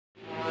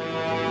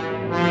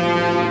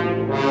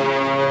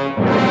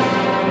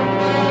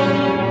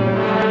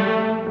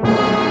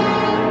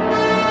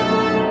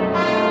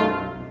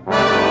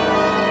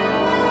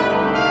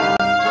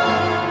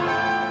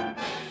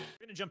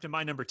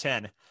my number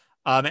 10.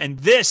 And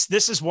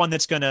this is one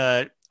that's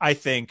gonna, I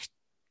think,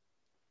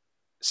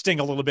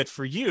 sting a little bit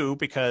for you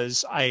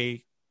because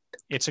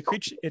it's a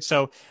creature.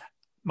 So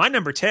my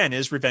number 10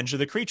 is Revenge of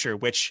the Creature,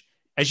 which,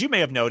 as you may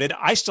have noted,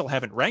 I still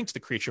haven't ranked The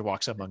Creature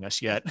Walks Among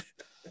Us yet.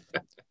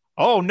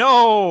 Oh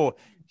no,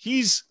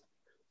 he's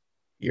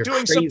You're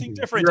doing crazy. something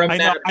different. You're a I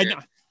know.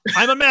 madman.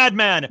 I'm a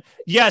madman.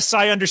 Yes,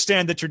 I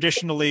understand that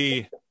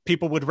traditionally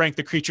people would rank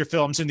the creature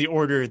films in the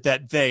order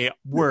that they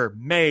were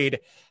made.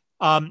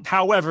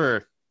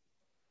 However,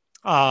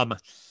 um,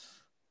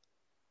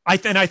 I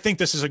think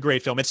this is a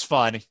great film. It's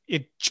fun.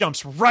 It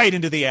jumps right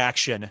into the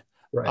action.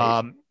 Right.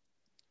 Um,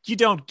 you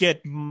don't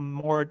get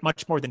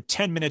much more than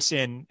 10 minutes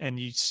in, and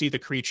you see the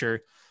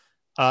creature.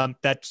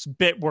 That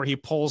bit where he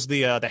pulls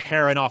the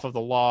heron off of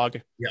the log.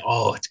 Yeah.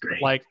 Oh, it's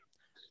great. Like,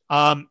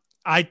 um,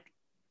 I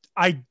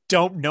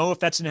don't know if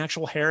that's an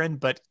actual heron,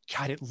 but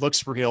God, it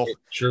looks real. It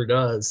sure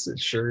does. It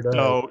sure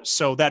does.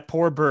 So that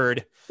poor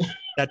bird,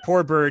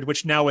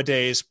 which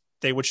nowadays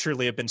they would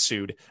surely have been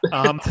sued.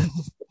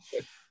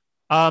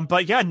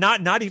 But yeah,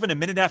 not even a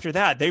minute after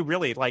that, they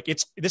really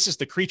this is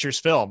the creature's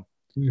film.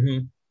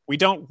 Mm-hmm. We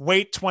don't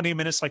wait 20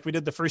 minutes like we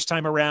did the first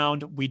time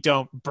around. We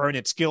don't burn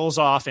its gills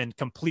off and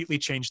completely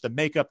change the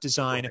makeup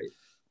design.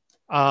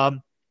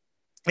 Right.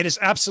 It is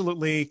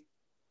absolutely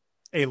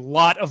a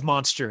lot of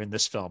monster in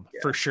this film,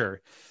 for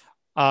sure.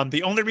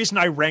 The only reason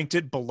I ranked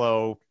it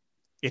below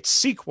its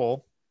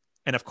sequel,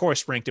 and of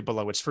course ranked it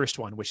below its first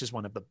one, which is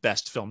one of the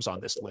best films on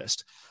this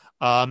list,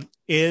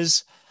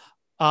 is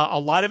a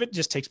lot of it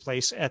just takes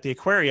place at the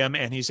aquarium,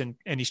 and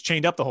he's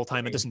chained up the whole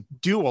time and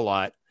doesn't do a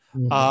lot.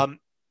 Mm-hmm.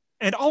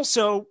 And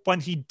also, when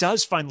he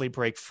does finally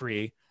break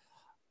free,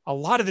 a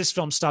lot of this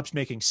film stops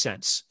making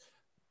sense.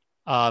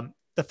 The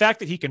fact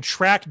that he can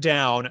track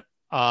down,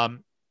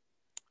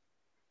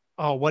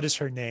 what is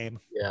her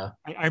name? Yeah,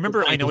 I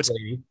remember. I know it's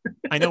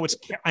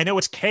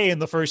Kay in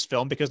the first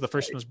film because the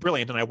first one was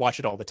brilliant, and I watch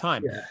it all the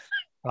time.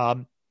 Yeah.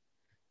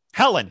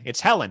 Helen.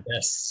 It's Helen.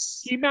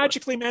 Yes. He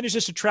magically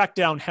manages to track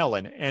down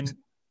Helen, and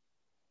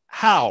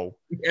how?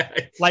 Yeah.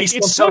 Like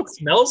it's so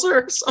smells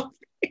her or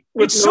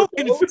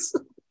something.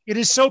 It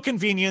is so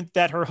convenient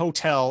that her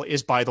hotel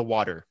is by the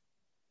water.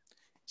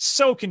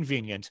 So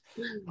convenient.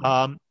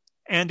 And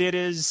it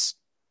is,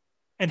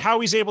 and how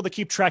he's able to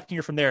keep tracking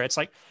her from there. It's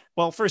like,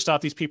 well, first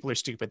off, these people are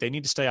stupid. They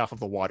need to stay off of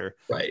the water.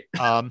 Right.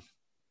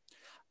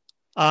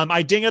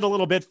 I ding it a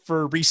little bit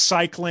for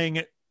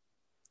recycling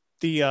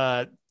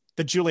the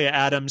Julia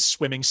Adams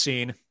swimming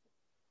scene.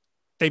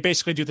 They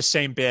basically do the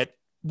same bit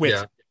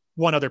with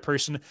one other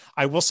person.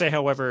 I will say,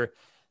 however,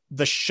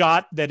 the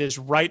shot that is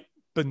right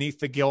beneath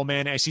the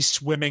Gillman as he's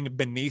swimming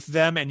beneath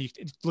them and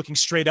looking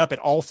straight up at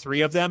all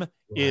three of them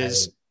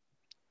is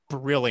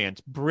brilliant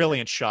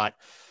shot.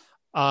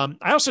 I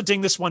also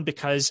ding this one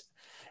because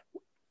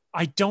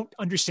I don't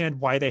understand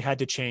why they had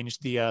to change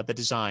the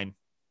design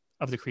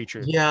of the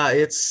creature. Yeah,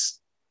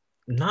 it's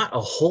not a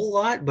whole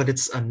lot, but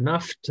it's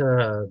enough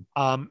to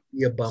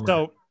be a bummer.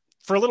 So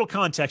for a little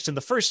context, in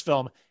the first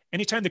film,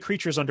 anytime the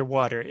creature is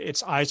underwater,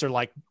 its eyes are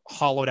like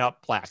hollowed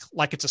out black,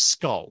 like it's a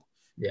skull.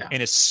 Yeah.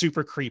 And it's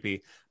super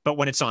creepy. But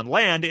when it's on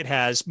land, it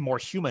has more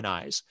human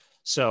eyes.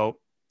 So,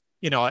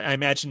 I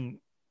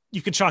imagine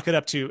you can chalk it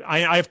up to,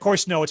 I of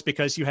course know it's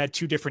because you had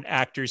two different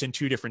actors in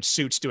two different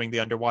suits doing the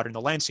underwater and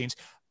the land scenes.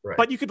 Right.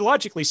 But you could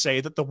logically say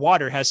that the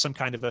water has some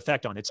kind of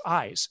effect on its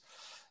eyes.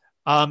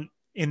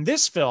 In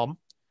this film,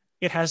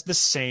 it has the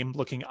same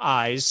looking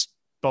eyes,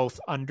 both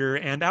under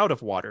and out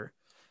of water.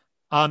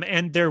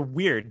 And they're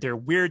weird.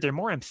 They're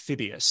more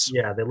amphibious.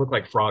 Yeah, they look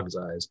like frog's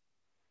eyes.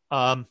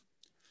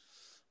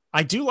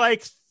 I do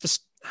like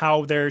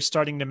how they're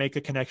starting to make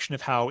a connection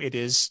of how it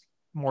is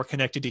more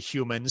connected to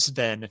humans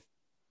than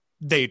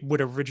they would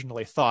have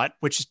originally thought,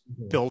 which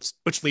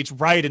leads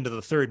right into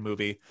the third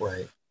movie.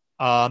 Right.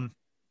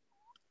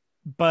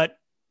 But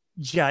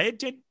yeah, it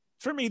did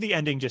for me. The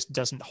ending just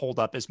doesn't hold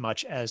up as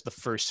much as the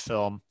first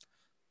film.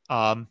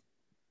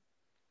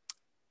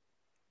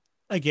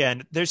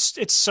 Again,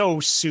 it's so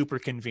super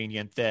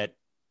convenient that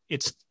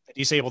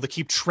he's able to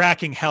keep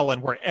tracking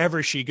Helen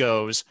wherever she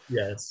goes.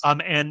 Yes.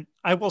 And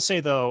I will say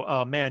though,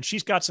 oh man,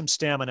 she's got some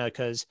stamina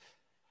because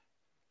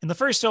in the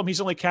first film, he's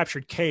only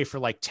captured Kay for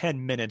like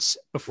 10 minutes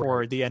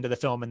before the end of the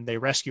film and they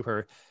rescue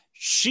her.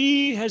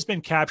 She has been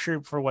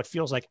captured for what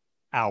feels like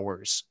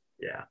hours.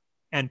 Yeah.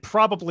 And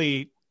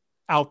probably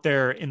out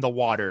there in the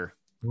water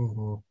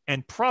mm-hmm.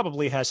 and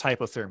probably has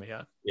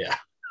hypothermia. Yeah.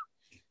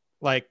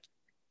 Like,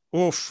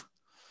 oof.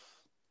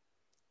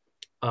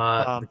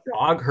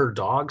 Her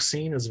dog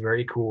scene is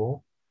very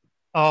cool.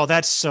 Oh,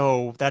 that's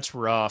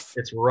rough.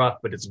 It's rough,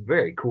 but it's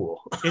very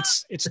cool.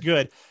 It's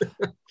good.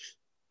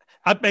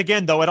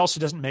 Again, though, it also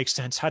doesn't make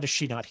sense. How does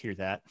she not hear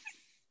that?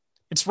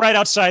 It's right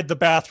outside the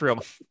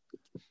bathroom.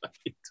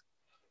 Right.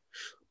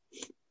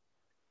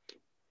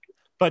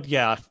 But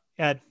yeah,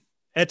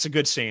 it's a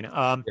good scene.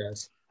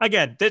 Yes.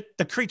 Again,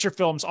 the creature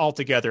films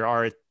altogether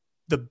are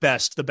the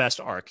best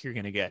arc you're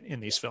going to get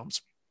in these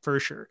films, for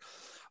sure.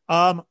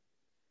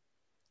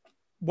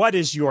 What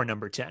is your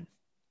number 10?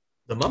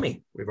 The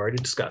Mummy. We've already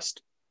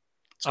discussed.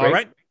 All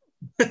right.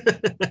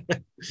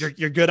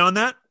 You're good on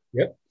that?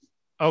 Yep.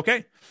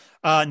 Okay.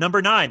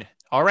 Number 9.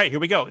 All right, here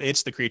we go.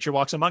 It's The Creature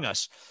Walks Among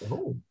Us.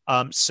 Oh.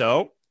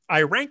 So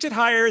I ranked it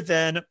higher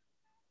than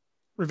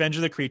Revenge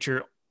of the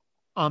Creature,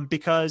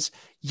 because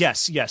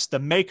yes, the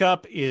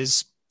makeup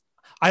is.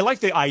 I like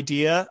the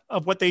idea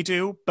of what they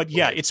do, but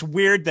yeah, Right. it's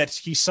weird that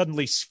he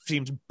suddenly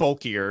seems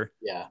bulkier.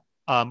 Yeah.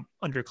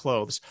 Under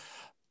clothes.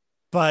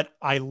 But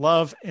I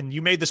love, and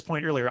you made this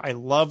point earlier, I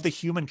love the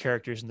human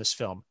characters in this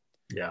film.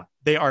 Yeah.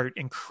 They are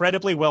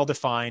incredibly well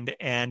defined,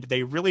 and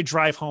they really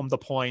drive home the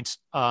point,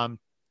 that,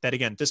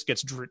 again, this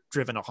gets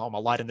driven home a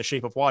lot in The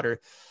Shape of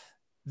Water,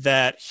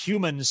 that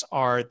humans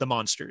are the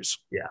monsters.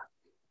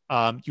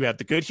 Yeah. You have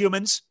the good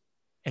humans,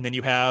 and then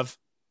you have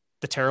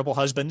the terrible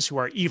husbands who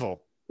are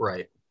evil.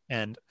 Right.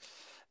 And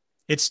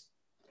it's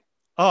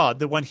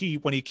the when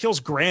he kills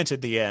Grant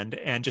at the end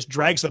and just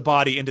drags the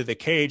body into the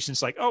cage, and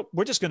it's like, oh,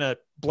 we're just gonna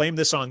blame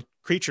this on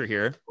Creature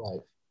here. Right.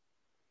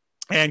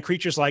 And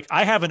Creature's like,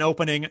 I have an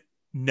opening.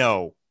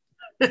 No.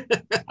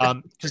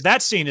 Because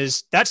that scene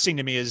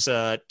to me is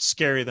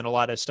scarier than a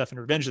lot of stuff in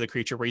Revenge of the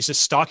Creature, where he's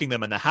just stalking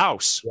them in the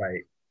house.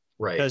 Right.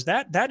 Right. Because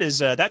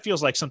that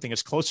feels like something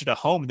that's closer to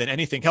home than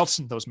anything else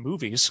in those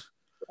movies.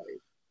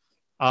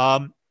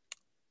 Right.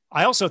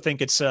 I also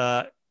think it's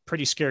a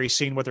pretty scary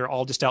scene where they're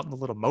all just out in the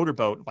little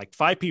motorboat, like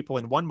 5 people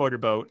in one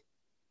motorboat,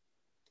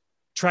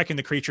 tracking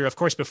the creature, of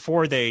course,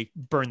 before they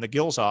burn the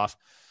gills off.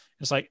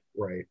 It's like,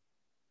 right.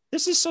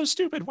 This is so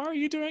stupid. Why are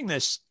you doing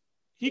this?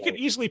 He can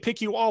easily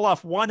pick you all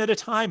off one at a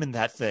time in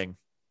that thing.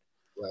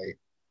 Right.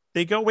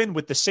 They go in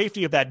with the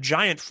safety of that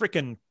giant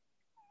freaking,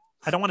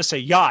 I don't want to say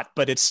yacht,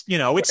 but it's,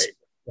 it's,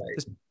 right.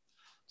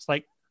 It's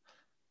like,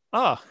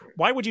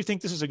 why would you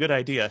think this is a good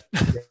idea?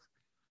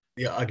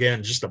 Yeah.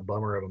 Again, just a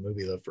bummer of a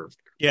movie though for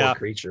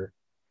Creature.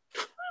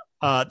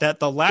 That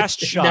the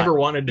last shot. Never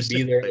wanted to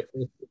be there.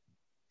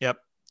 Yep.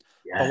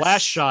 Yes. The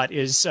last shot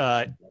is,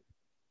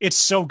 it's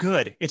so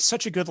good. It's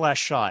such a good last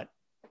shot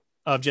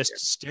of just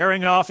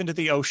staring off into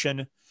the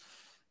ocean,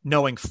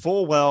 knowing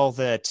full well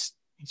that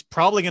he's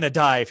probably going to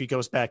die if he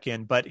goes back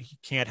in, but he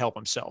can't help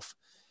himself.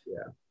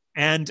 Yeah.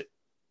 And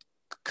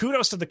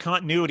kudos to the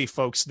continuity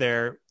folks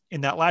there in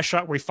that last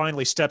shot where he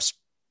finally steps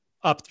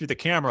up through the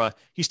camera.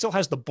 He still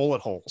has the bullet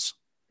holes.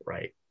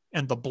 Right.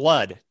 And the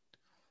blood.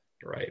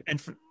 Right.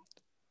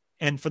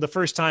 And for the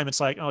first time, it's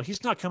like, oh,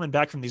 he's not coming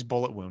back from these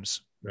bullet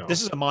wounds. No.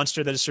 This is a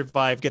monster that has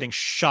survived getting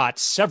shot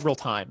several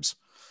times.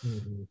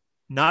 Mm-hmm.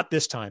 Not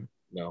this time.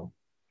 No.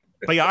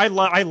 But yeah, I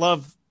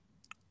love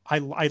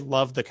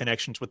the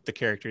connections with the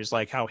characters,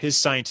 like how his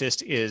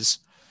scientist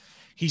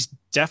he's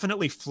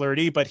definitely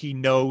flirty, but he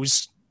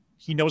knows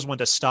when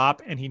to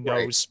stop, and he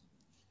knows,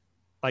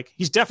 like,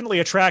 he's definitely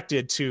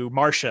attracted to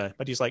Marcia,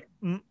 but he's like,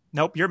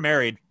 nope, you're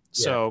married.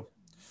 Yeah. So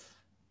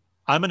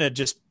I'm going to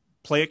just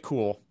play it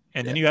cool.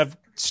 And then you have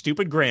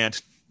stupid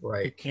Grant,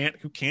 right?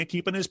 Who can't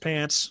keep in his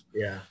pants.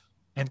 Yeah.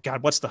 And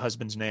God, what's the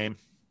husband's name?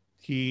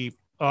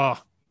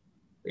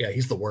 Yeah,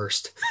 he's the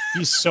worst.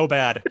 He's so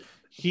bad.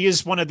 He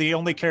is one of the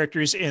only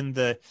characters in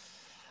the,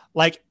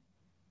 like,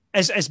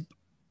 as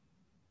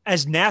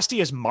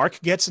nasty as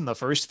Mark gets in the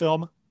first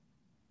film,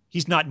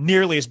 he's not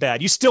nearly as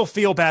bad. You still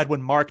feel bad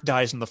when Mark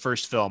dies in the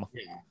first film.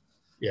 Yeah.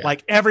 Yeah.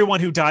 Like,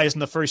 everyone who dies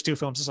in the first 2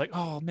 films is like,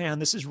 oh man,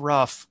 this is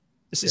rough.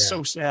 This is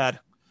so sad.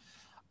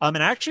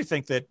 And I actually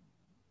think that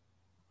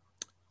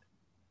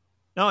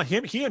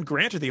he and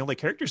Grant are the only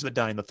characters that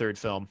die in the third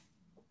film.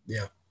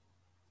 Yeah.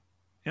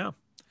 Yeah.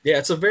 Yeah,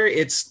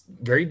 it's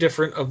very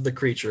different of the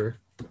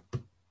Creature,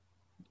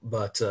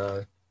 but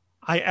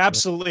I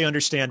absolutely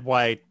understand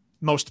why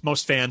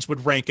most fans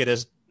would rank it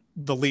as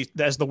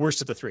the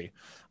worst of the 3.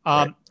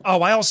 Right.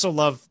 I also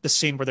love the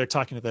scene where they're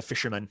talking to the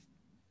fisherman.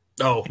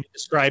 Oh, and he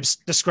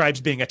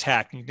describes being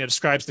attacked. And he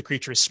describes the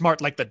creature as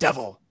smart like the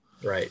devil.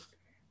 Right.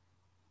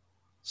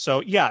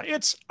 So yeah,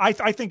 I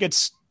think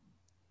it's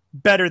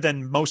better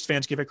than most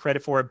fans give it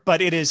credit for,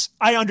 but it is.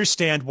 I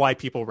understand why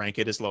people rank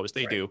it as low as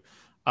they do.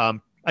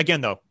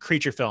 Again, though,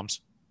 Creature films,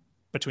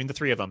 between the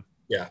 3 of them,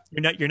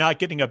 you're not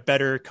getting a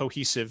better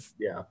cohesive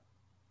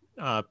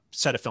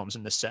set of films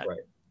in this set.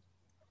 Right.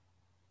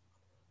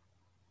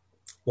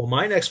 Well,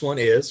 my next one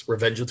is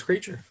Revenge of the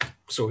Creature.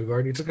 So we've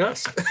already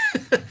discussed.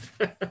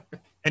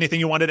 Anything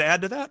you wanted to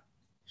add to that?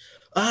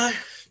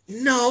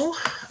 No.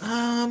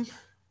 Not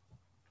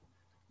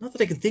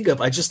that I can think of.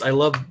 I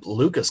love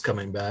Lucas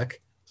coming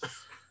back.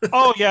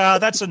 Oh yeah,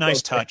 that's a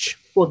nice touch.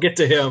 We'll get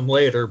to him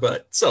later,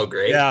 but so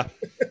great. Yeah.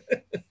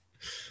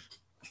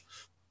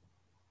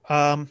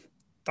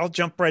 I'll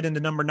jump right into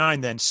number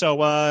 9 then.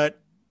 So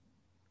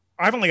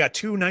I've only got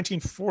 2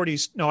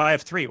 1940s. No, I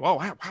have 3. Wow,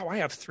 I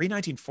have 3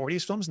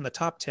 1940s films in the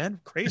top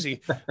 10.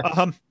 Crazy.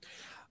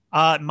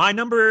 My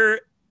number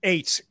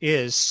 8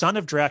 is Son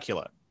of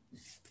Dracula.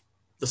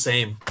 The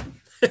same.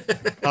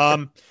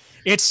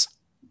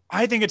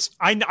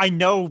 I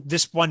know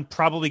this one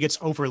probably gets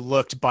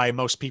overlooked by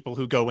most people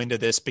who go into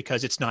this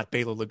because it's not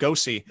Bela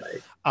Lugosi.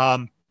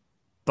 Right.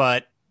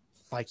 But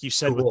like you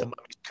said, with the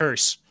Mummy's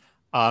Curse,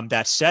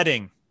 that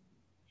setting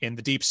in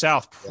the Deep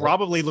South,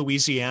 probably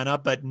Louisiana,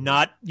 but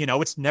not,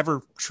 it's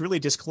never truly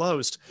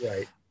disclosed.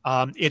 Right.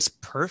 It's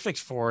perfect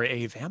for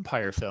a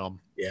vampire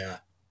film. Yeah.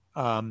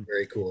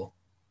 Very cool.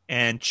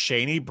 And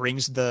Chaney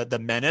brings the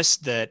menace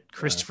that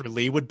Christopher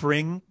Lee would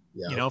bring,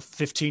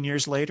 15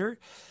 years later.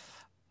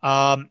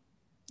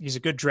 He's a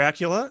good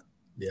Dracula.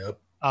 Yep.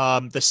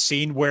 The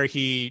scene where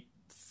he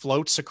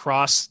floats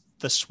across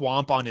the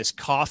swamp on his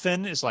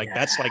coffin is like,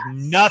 that's like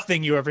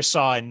nothing you ever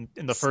saw in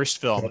the first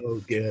film.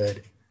 So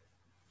good.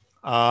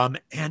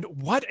 And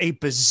what a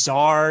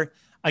bizarre,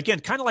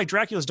 again, kind of like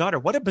Dracula's Daughter,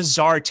 what a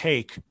bizarre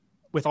take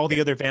with all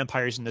the other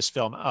vampires in this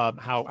film.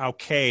 How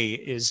Kay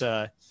is,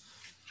 I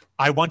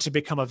want to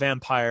become a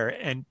vampire.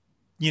 And,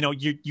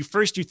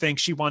 you think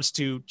she wants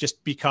to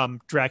just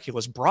become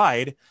Dracula's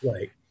bride.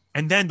 Right.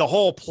 And then the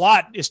whole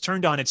plot is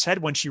turned on its head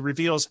when she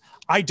reveals,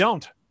 I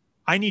don't.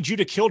 I need you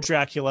to kill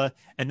Dracula,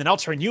 and then I'll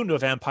turn you into a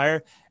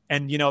vampire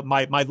and,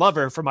 my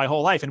lover for my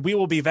whole life. And we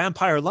will be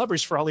vampire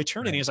lovers for all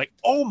eternity. Right. It's like,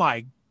 oh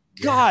my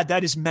God,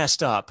 that is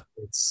messed up.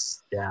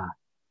 It's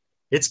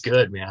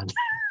good, man.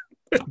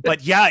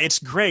 But yeah, it's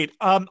great.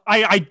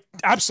 I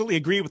absolutely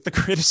agree with the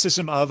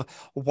criticism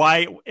of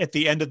why at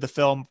the end of the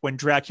film, when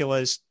Dracula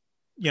is,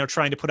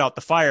 trying to put out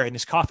the fire in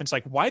his coffin, it's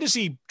like, why does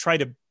he try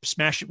to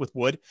smash it with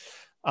wood?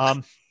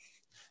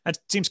 That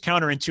seems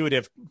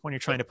counterintuitive when you're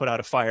trying to put out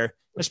a fire,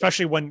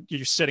 especially when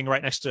you're sitting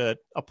right next to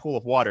a pool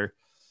of water.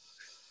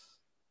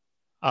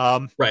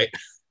 Right.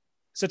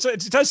 So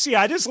it does,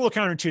 it is a little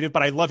counterintuitive,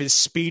 but I love his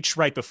speech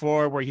right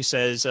before where he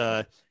says,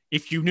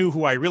 if you knew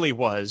who I really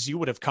was, you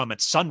would have come at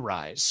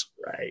sunrise.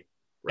 Right.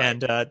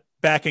 And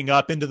backing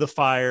up into the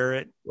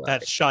fire,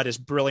 that shot is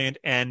brilliant.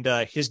 And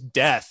his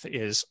death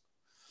is,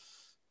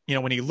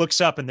 when he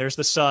looks up and there's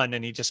the sun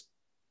and he just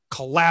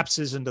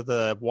collapses into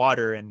the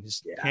water and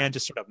his hand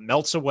just sort of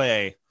melts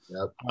away.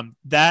 Yep.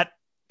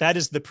 That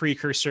is the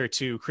precursor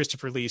to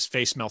Christopher Lee's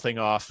face melting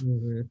off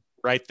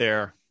right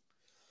there.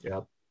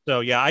 Yep. So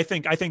yeah, I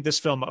think this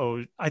film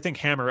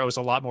Hammer owes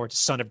a lot more to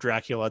Son of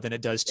Dracula than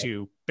it does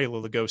to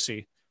Bela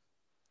Lugosi.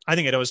 I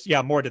think it owes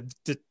more to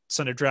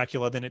Son of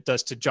Dracula than it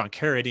does to John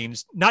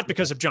Carradine's, not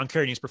because of John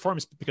Carradine's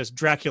performance, but because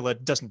Dracula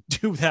doesn't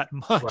do that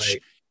much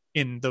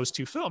in those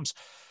two films.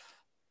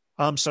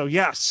 So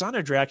yeah, Son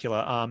of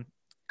Dracula,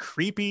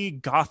 creepy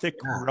gothic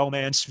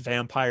romance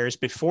vampires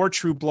before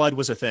True Blood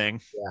was a thing.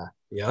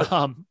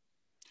 Yeah.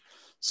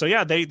 So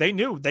yeah, they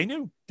knew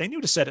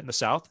to set it in the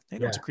South. They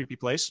know it's a creepy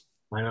place.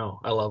 I know.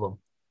 I love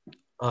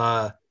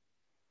them.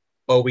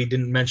 We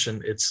didn't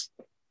mention it's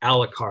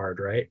Alucard,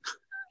 right?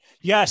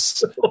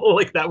 Yes.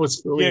 Like that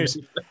was really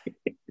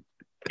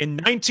in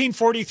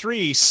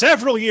 1943,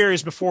 several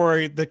years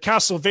before the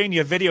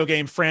Castlevania video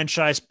game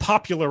franchise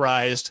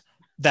popularized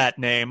that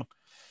name,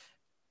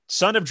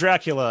 Son of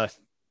Dracula.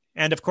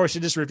 And of course,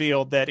 it is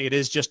revealed that it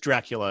is just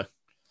Dracula.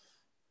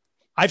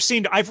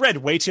 I've read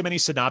way too many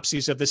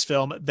synopses of this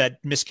film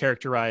that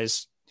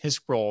mischaracterize his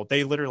role.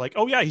 They literally like,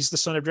 oh yeah, he's the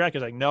son of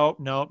Dracula. Like,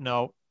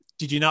 no.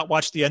 Did you not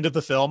watch the end of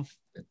the film?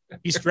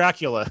 He's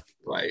Dracula.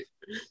 Right.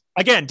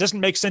 Again, doesn't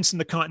make sense in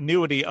the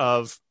continuity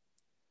of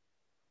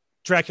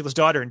Dracula's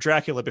Daughter and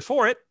Dracula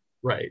before it.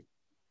 Right.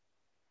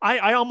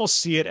 I almost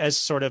see it as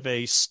sort of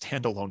a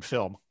standalone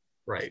film.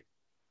 Right.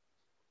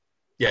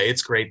 Yeah,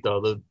 it's great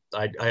though.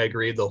 I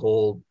agree. The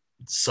whole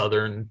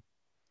Southern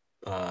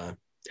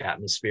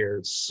atmosphere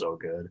is so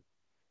good.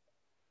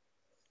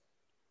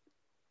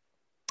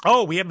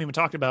 Oh, we haven't even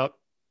talked about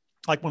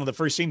like one of the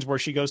first scenes where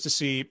she goes to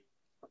see,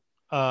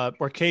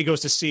 where Kay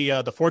goes to see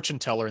the fortune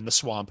teller in the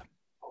swamp.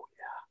 Oh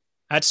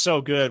yeah, that's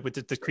so good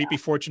with the creepy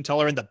fortune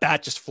teller and the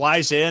bat just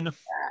flies in. Yeah.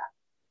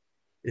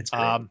 It's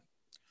great.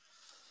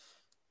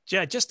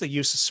 Yeah, just the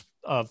use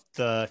of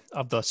the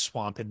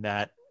swamp in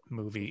that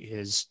movie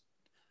is.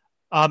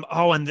 And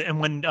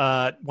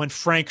when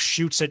Frank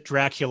shoots at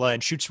Dracula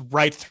and shoots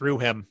right through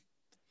him,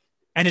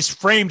 and it's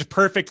framed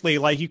perfectly,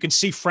 like you can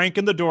see Frank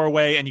in the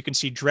doorway and you can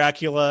see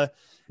Dracula,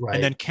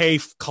 and then Kay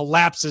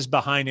collapses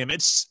behind him.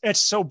 It's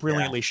so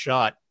brilliantly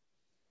shot.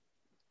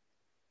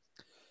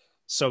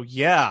 So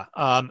yeah,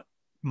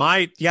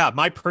 my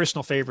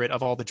personal favorite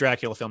of all the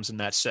Dracula films in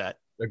that set.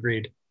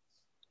 Agreed.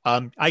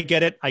 I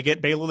get it. I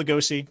get Bela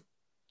Lugosi,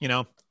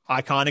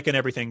 iconic and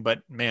everything,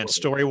 but man,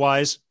 story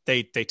wise,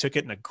 they took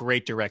it in a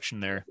great direction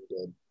there.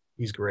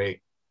 He's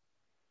great.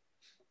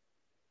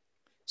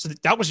 So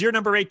that was your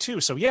number 8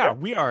 too. So yeah,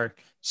 we are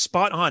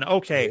spot on.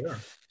 Okay. Yeah.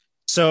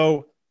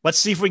 So let's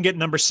see if we can get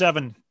number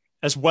 7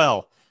 as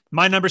well.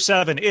 My number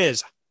 7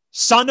 is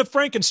Son of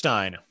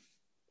Frankenstein.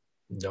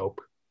 Nope.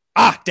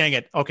 Dang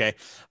it. Okay.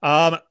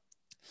 The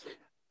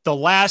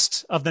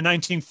last of the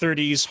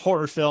 1930s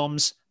horror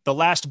films, the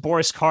last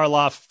Boris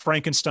Karloff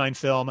Frankenstein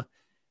film.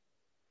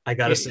 I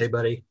gotta say,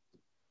 buddy,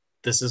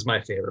 this is my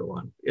favorite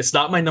one. It's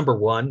not my number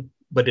 1,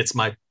 but it's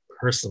my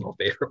personal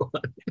favorite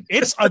one.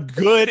 It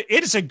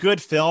is a good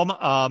film.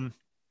 I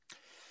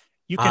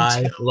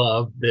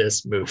love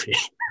this movie.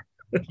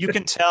 You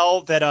can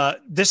tell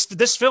that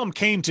this film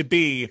came to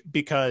be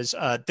because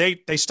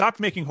they stopped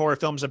making horror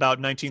films about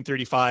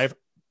 1935.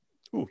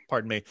 Ooh,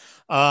 pardon me.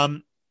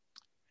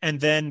 and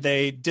then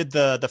they did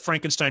the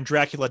Frankenstein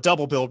Dracula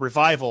double bill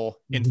revival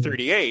in Mhm.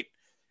 38,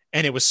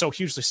 and it was so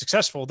hugely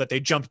successful that they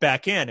jumped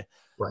back in.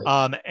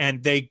 Right.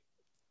 And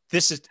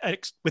this is,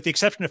 with the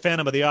exception of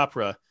Phantom of the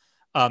Opera,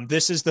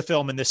 this is the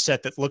film in this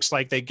set that looks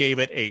like they gave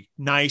it a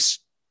nice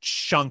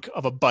chunk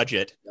of a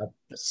budget. Yep.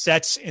 The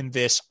sets in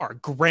this are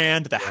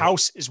grand. The Yep.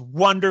 house is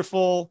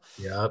wonderful.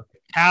 Yep.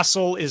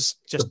 Castle is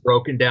just The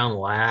broken down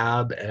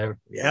lab. Yeah.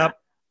 Yep.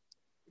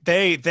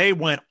 They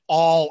went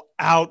all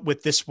out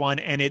with this one,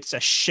 and it's a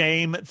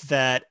shame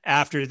that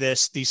after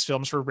this, these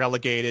films were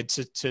relegated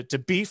to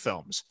B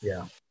films.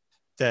 Yeah.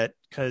 That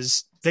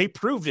because they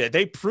proved it.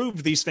 They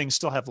proved these things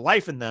still have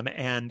life in them,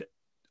 and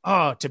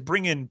to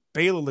bring in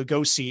Bela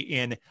Lugosi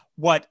in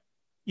what,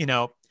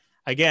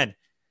 again,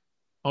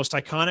 most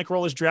iconic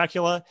role is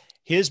Dracula.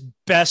 His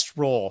best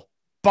role,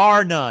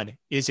 bar none,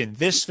 is in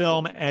this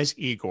film as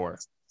Igor.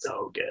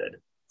 So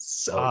good.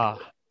 So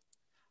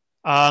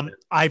good.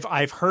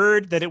 I've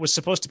heard that it was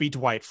supposed to be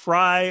Dwight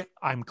Frye.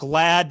 I'm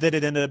glad that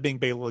it ended up being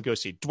Bela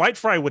Lugosi. Dwight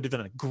Frye would have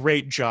done a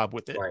great job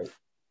with it, Right.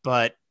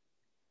 but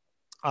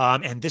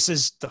and this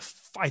is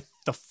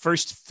the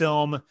first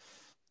film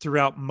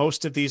throughout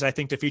most of these, I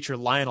think, to feature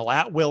Lionel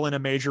Atwill in a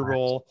major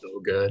role. So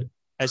good.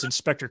 As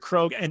Inspector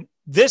Krogh. And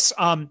this,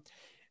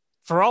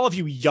 for all of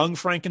you young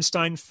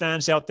Frankenstein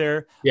fans out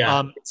there,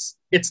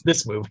 it's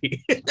this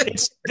movie.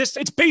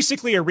 It's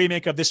basically a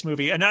remake of this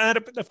movie. And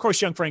of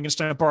course, Young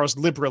Frankenstein borrows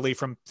liberally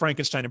from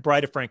Frankenstein and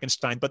Bride of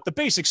Frankenstein, but the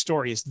basic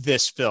story is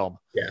this film.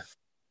 Yeah.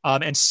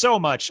 And so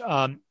much,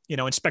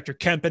 Inspector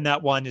Kemp in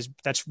that one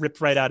that's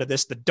ripped right out of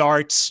this, the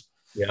darts.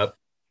 Yep.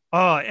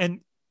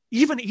 And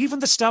even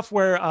the stuff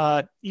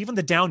where, even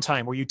the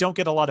downtime where you don't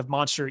get a lot of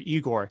monster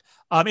Igor,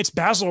 it's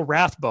Basil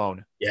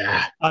Rathbone.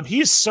 Yeah.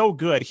 He is so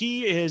good.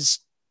 He is,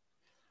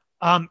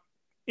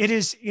 it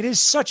is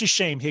such a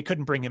shame he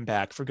couldn't bring him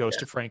back for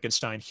Ghost of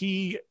Frankenstein.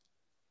 He,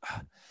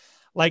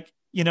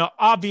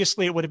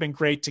 obviously it would have been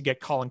great to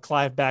get Colin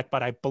Clive back,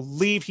 but I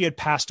believe he had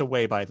passed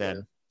away by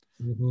then,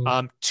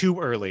 too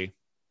early.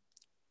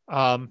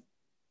 But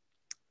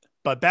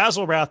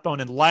Basil Rathbone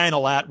and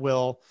Lionel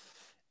Atwill,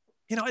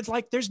 it's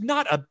like there's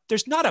not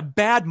a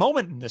bad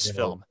moment in this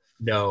film.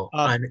 No,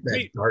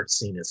 that dart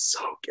scene is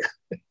so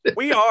good.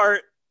 We are,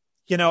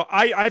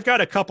 I've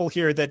got a couple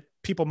here that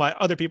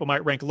other people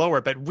might rank lower,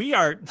 but we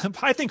are,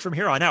 I think from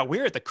here on out,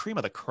 we're at the cream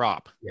of the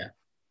crop. Yeah.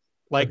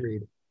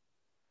 Agreed.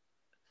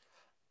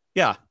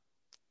 Yeah.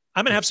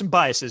 I'm going to have some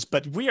biases,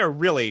 but we are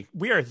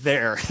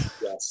there.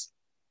 Yes.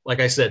 Like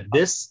I said,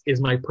 this is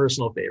my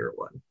personal favorite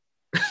one.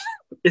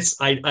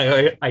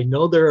 I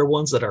know there are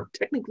ones that are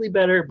technically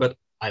better, but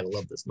I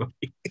love this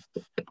movie.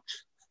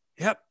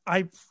 Yep.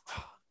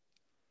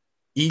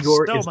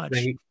 Igor so is much.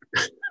 Great.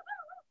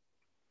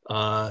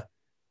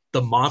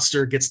 The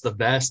monster gets the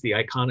vest, the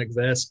iconic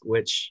vest,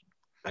 which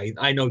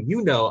I know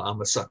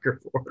I'm a sucker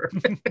for.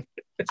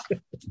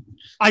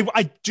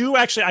 I do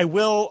actually.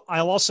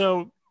 I'll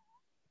also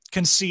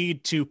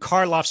concede to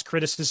Karloff's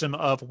criticism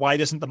of why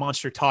doesn't the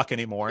monster talk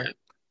anymore. Yeah.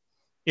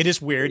 It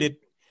is weird.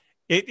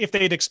 If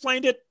they had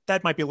explained it,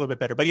 that might be a little bit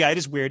better. But yeah, it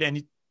is weird,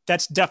 and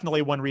that's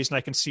definitely one reason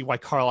I can see why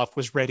Karloff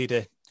was ready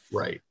to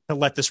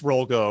let this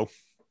role go.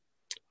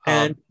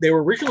 And they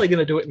were originally going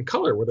to do it in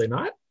color, were they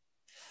not?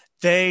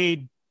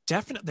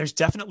 There's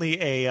definitely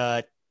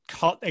a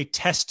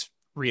test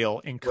reel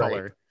in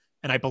color,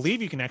 and I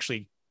believe you can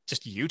actually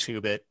just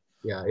YouTube it.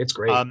 Yeah, it's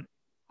great.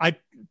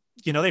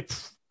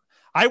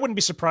 I wouldn't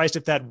be surprised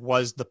if that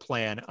was the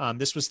plan.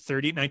 This was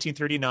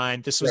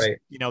 1939. This was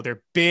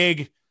their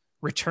big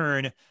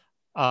return.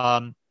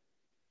 And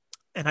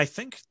I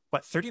think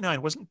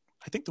 39 wasn't.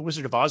 I think The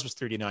Wizard of Oz was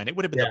 39. It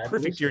would have been the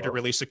perfect year to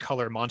release a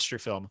color monster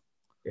film.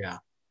 Yeah.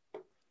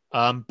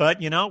 But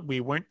we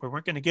weren't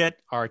going to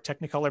get our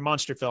Technicolor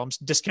monster films,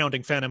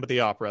 discounting Phantom of the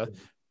Opera,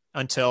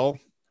 until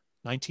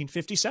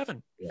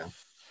 1957. Yeah.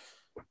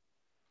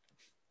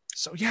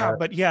 So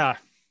but yeah.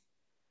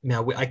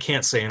 Now I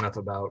can't say enough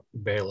about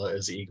Bela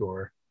as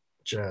Igor.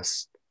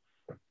 Just.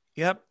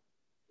 Yep.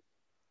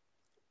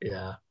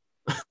 Yeah.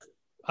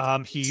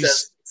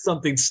 He's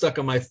something stuck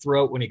in my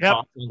throat when he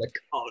coughed. I'm like,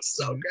 oh, it's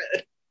so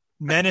good.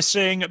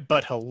 Menacing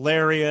but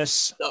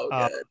hilarious. So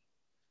good.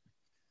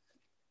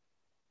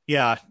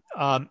 Yeah.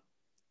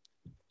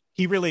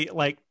 He really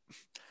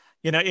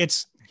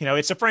it's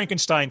a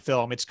Frankenstein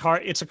film. It's a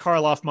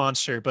Karloff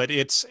monster, but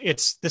this is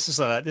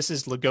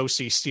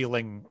Lugosi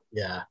stealing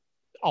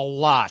a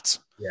lot.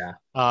 Yeah.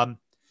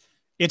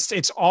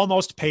 It's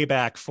almost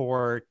payback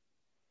for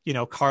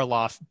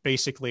Karloff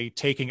basically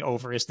taking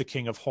over as the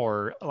king of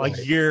horror a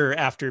year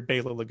after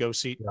Bela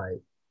Lugosi. Right.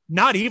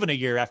 Not even a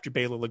year after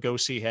Bela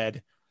Lugosi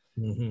had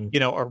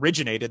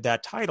originated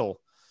that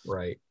title.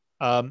 Right.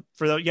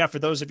 For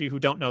those of you who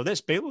don't know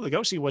this, Bela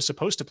Lugosi was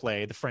supposed to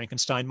play the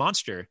Frankenstein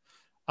monster,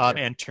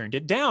 and turned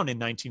it down in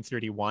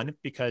 1931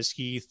 because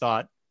he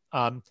thought,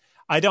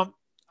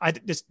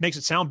 this makes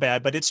it sound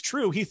bad, but it's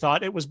true. He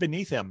thought it was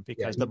beneath him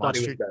because the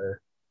monster.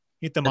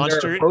 The monster.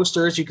 There are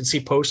posters. You can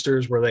see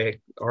posters where they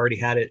already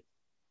had it.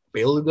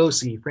 Bela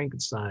Lugosi,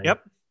 Frankenstein.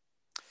 Yep.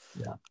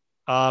 Yeah.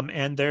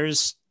 And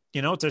there's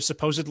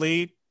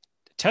supposedly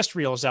test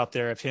reels out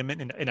there of him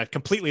in a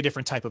completely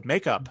different type of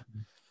makeup.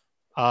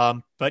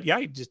 But yeah,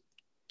 he just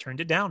turned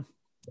it down.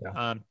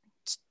 Yeah.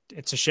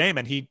 It's a shame,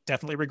 and he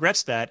definitely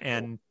regrets that.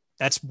 And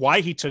that's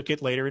why he took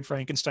it later in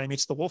Frankenstein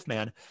Meets the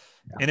Wolfman.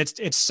 Yeah. And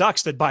it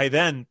sucks that by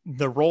then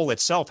the role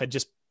itself had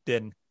just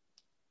been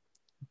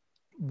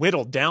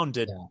whittled down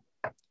to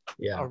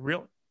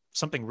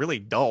something really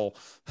dull.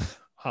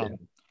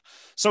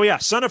 So yeah,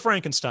 Son of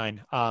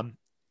Frankenstein.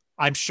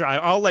 I'm sure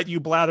I'll let you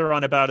blather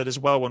on about it as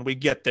well when we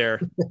get there.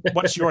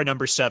 What's your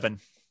number 7?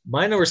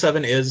 My number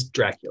 7 is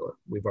Dracula.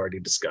 We've already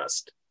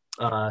discussed.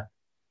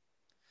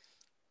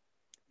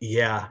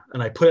 Yeah,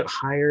 and I put it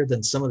higher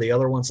than some of the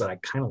other ones that I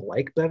kind of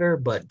like better,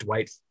 but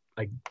Dwight,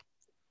 I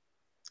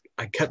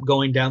kept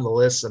going down the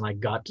list and I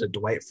got to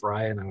Dwight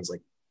Frye and I was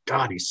like,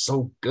 God, he's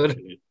so good at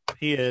it.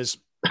 He is.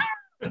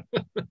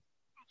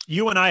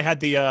 You and I had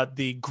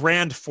the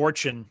grand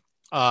fortune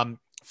 5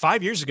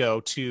 years ago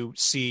to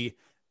see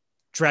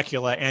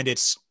Dracula and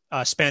its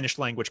Spanish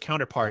language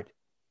counterpart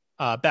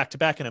back to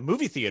back in a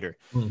movie theater.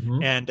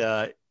 Mm-hmm. And,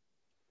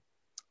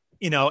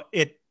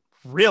 it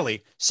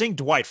really, seeing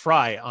Dwight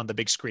Frye on the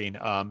big screen,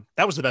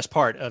 that was the best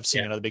part of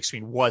seeing it on the big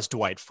screen was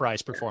Dwight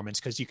Frye's performance,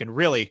 because you can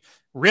really,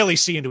 really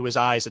see into his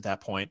eyes at that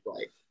point.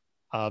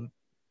 Right.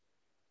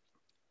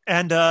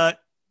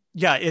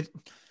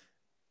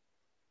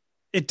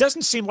 It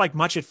doesn't seem like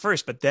much at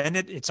first, but then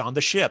it's on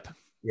the ship.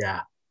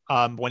 Yeah.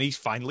 When you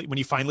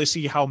finally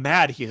see how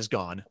mad he has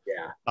gone.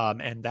 Yeah.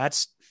 And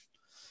that's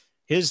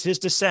his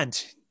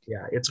descent.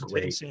 Yeah, it's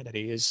great.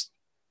 Insanity is,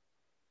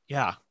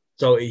 yeah.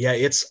 So yeah,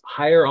 it's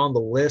higher on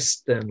the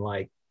list than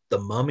like The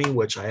Mummy,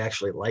 which I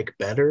actually like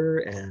better,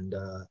 and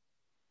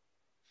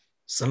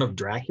Son of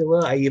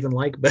Dracula I even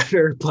like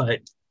better.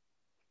 But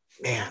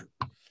man,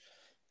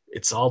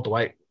 it's all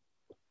Dwight.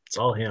 It's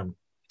all him.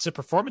 It's a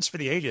performance for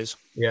the ages.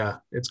 Yeah,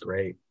 it's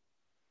great.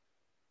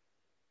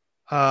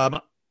 I'm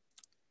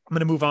going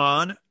to move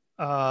on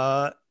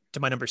to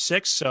my number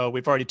 6. So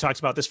we've already talked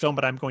about this film,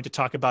 but I'm going to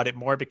talk about it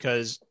more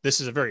because this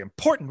is a very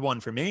important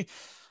one for me.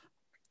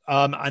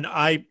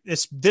 And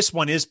this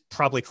one is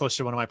probably close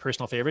to one of my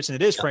personal favorites,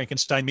 and it is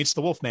Frankenstein Meets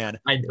the Wolfman.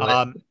 I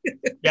know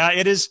it. Yeah,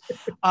 it is.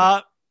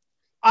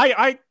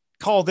 I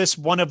call this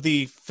one of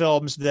the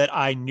films that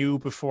I knew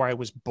before I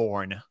was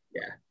born.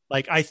 Yeah.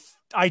 Like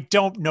I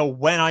don't know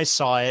when I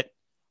saw it.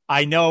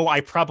 I know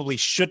I probably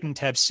shouldn't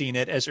have seen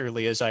it as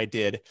early as I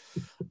did.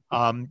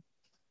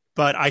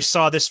 But I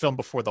saw this film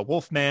before The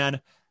Wolfman,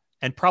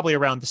 and probably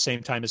around the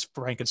same time as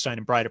Frankenstein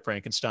and Bride of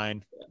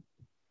Frankenstein. Yeah.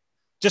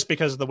 Just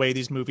because of the way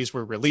these movies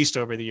were released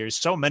over the years,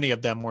 so many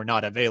of them were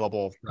not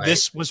available. Right.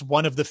 This was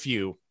one of the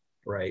few.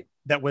 Right.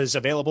 That was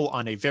available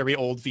on a very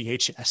old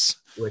VHS.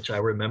 Which I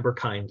remember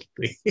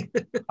kindly.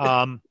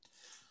 And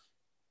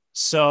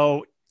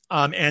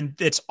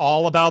it's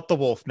all about the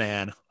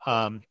Wolfman.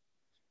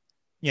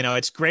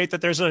 It's great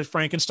that there's a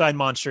Frankenstein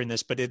monster in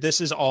this, but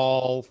this is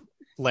all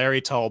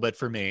Larry Talbot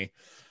for me.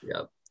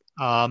 Yep.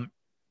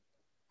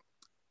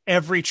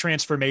 Every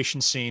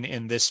transformation scene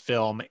in this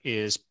film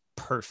is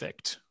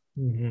perfect.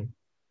 Mm-hmm.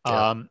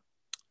 Yeah.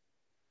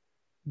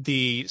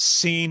 The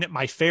scene,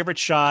 my favorite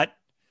shot,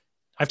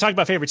 I've talked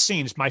about favorite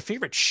scenes. My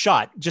favorite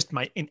shot,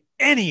 in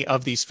any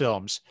of these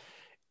films,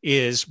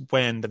 is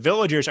when the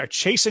villagers are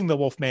chasing the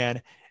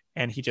Wolfman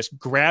and he just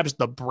grabs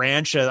the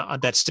branch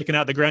that's sticking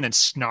out the ground and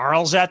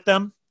snarls at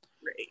them.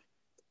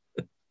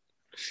 Right.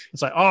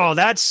 It's like, oh,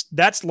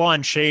 that's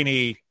Lon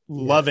Chaney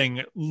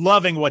loving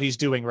what he's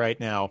doing right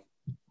now.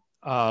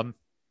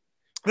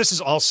 This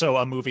is also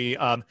a movie.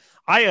 I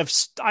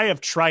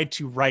have tried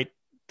to write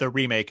the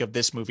remake of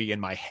this movie in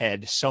my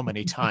head so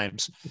many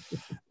times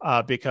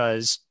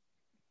because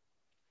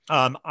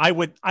I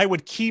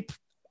would keep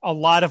a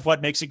lot of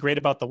what makes it great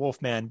about the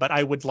Wolfman, but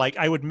I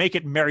would make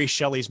it Mary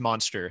Shelley's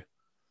monster.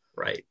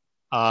 Right.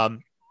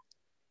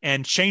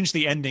 And change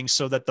the ending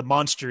so that the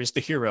monster is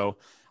the hero.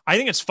 I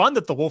think it's fun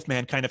that the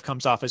Wolfman kind of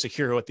comes off as a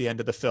hero at the end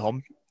of the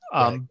film,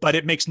 but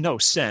it makes no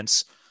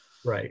sense.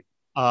 Right.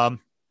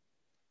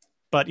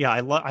 But yeah,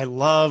 I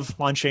love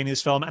Lon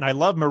Chaney's film, and I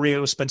love Maria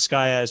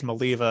Ouspenskaya as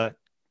Maliva,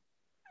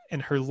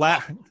 and her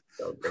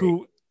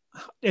who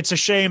it's a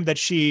shame that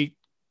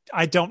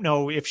I don't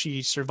know if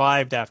she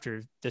survived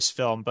after this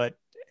film,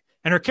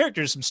 and her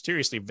character just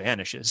mysteriously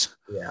vanishes.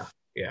 Yeah.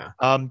 Yeah.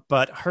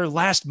 But her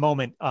last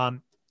moment,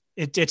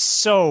 it hits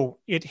so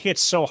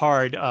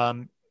hard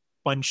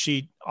when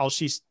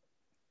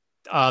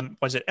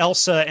was it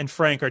Elsa and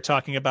Frank are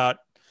talking about,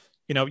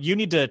 you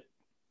need to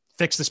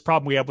fix this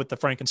problem we have with the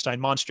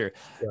Frankenstein monster.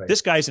 Right.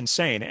 This guy's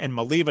insane. And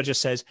Maliva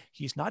just says,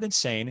 he's not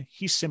insane.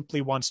 He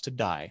simply wants to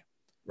die.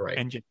 Right.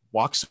 And just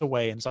walks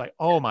away and it's like,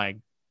 oh my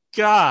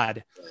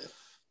God.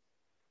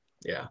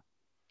 Yeah.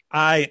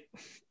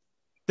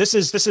 This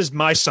is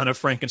my Son of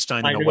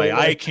Frankenstein in a way.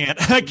 I can't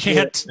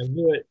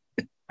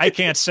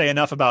say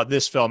enough about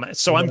this film.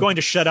 So I'm going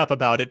to shut up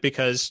about it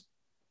because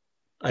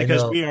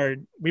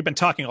we've been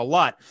talking a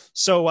lot.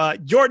 So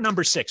your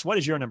number 6, what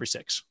is your number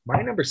 6?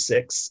 My number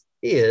 6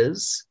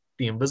 is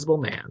The Invisible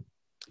Man.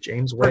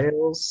 James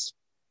Wales,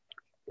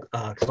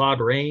 Claude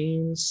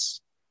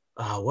Rains,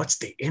 What's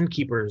the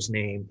innkeeper's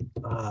name?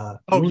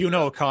 Oh, you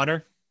know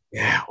O'Connor.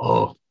 Yeah.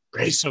 Oh, He's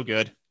great. so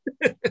good.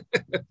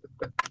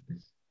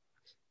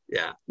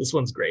 Yeah, this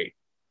one's great.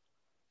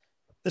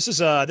 This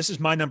is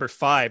my number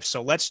five.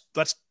 So let's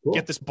get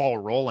Cool. this ball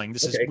rolling.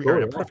 Okay, We are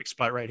in cool. a Yeah. perfect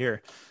spot right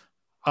here.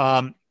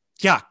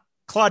 Yeah,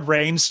 Claude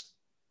Rains.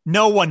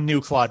 No one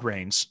knew Claude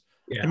Rains.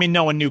 I Yeah. mean,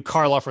 no one knew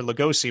Karloff or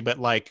Lugosi, but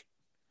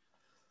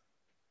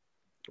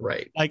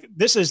Right.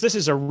 this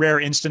is a rare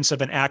instance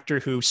of an actor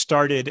who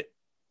started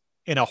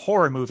in a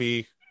horror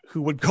movie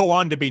who would go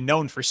on to be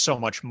known for so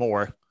much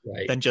more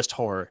Right. than just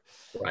horror.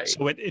 Right.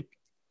 So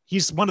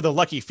he's one of the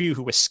lucky few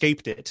who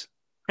escaped it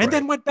and Right.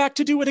 then went back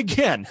to do it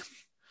again.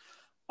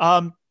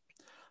 Um,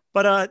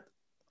 but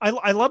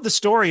I love the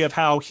story of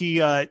how he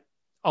when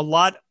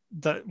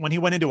he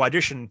went into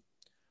audition,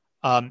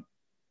 um,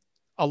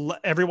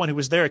 everyone who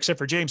was there except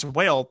for James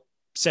Whale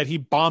said he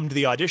bombed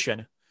the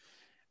audition,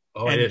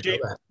 Oh, I and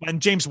didn't know that.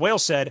 James Whale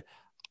said,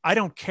 "I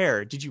don't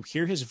care. Did you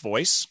hear his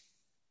voice?"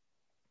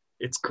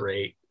 It's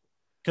great.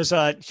 Because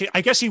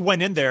I guess he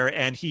went in there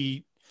and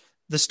the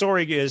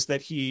story is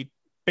that he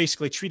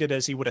basically treated it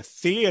as he would a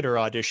theater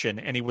audition,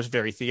 and he was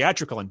very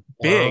theatrical and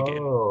big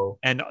Oh,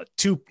 and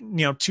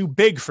too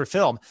big for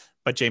film.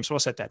 But James Whale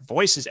said that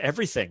voice is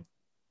everything,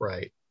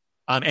 right.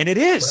 and it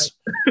is.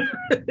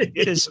 Right.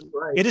 It is.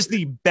 Right. It is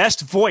the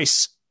best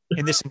voice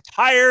in this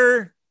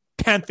entire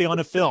pantheon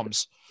of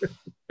films.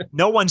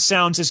 No one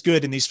sounds as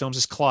good in these films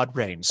as Claude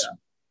Rains.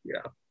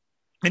 Yeah.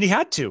 And he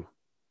had to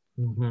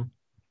Mm-hmm.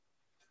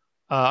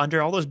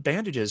 under all those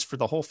bandages for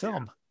the whole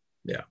film.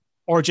 Yeah.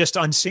 Or just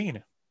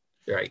unseen.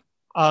 Right.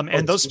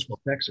 And those special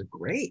effects are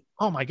great.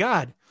 Oh my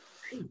God.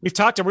 We've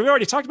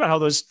already talked about how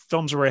those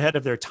films were ahead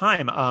of their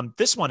time.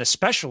 This one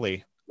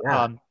especially,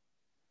 Yeah.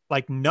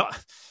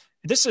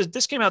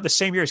 this came out the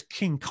same year as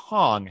King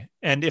Kong.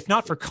 And if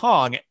not for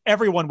Kong,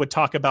 everyone would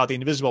talk about The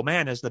Invisible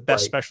Man as the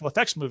best special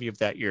effects movie of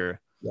that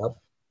year. Yep.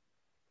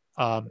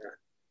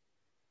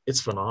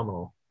 It's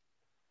phenomenal.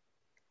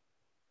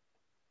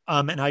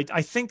 And I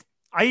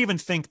even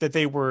think that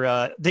they were,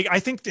 I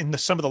think in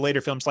some of the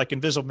later films, like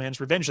Invisible Man's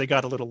Revenge, they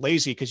got a little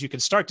lazy because you can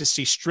start to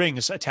see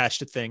strings attached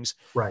to things.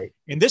 Right.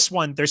 In this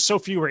one, there's so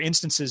fewer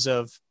instances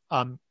of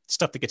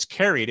stuff that gets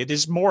carried. It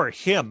is more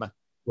him,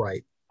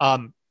 right,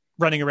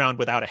 running around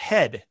without a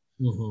head,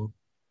 mm-hmm.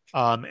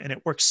 And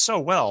it works so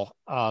well.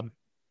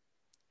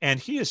 And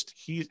he's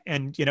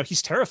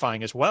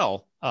terrifying as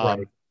well.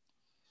 Right.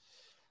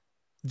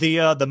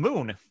 The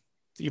moon,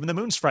 even the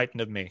moon's frightened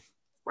of me.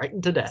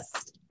 Frightened to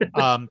death.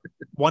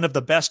 One of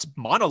the best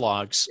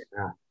monologues.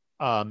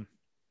 Yeah.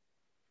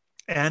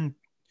 And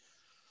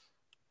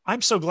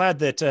I'm so glad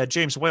that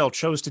James Whale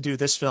chose to do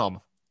this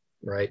film.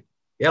 Right.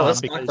 Yeah.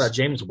 Let's talk about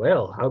James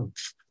Whale. How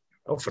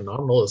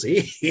phenomenal is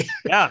he?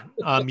 Yeah.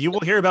 You will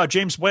hear about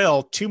James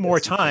Whale 2 more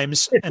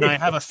times, and I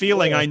have a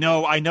feeling I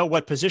know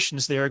what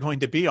positions they are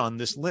going to be on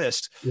this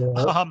list.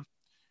 Yeah.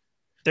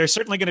 They're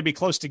certainly going to be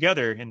close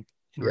together in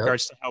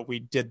regards to how we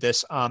did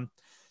this.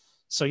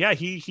 So yeah,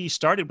 he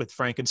started with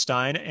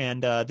Frankenstein,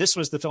 and this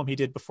was the film he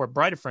did before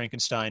Bride of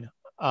Frankenstein.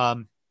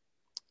 I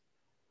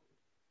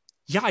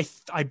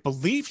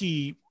believe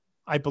he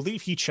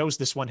chose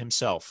this one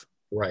himself.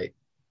 Right.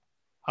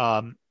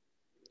 And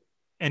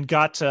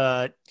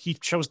he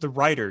chose the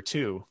writer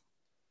too.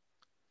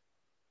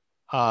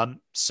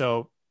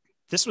 So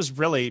this was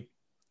really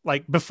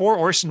like before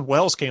Orson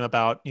Welles came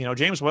about.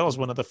 James Whale is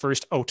one of the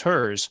first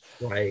auteurs.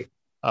 Right.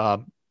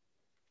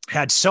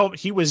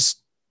 He was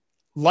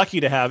lucky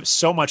to have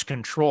so much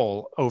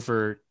control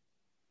over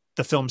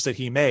the films that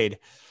he made.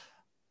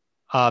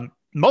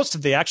 Most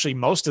of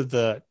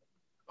the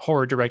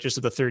horror directors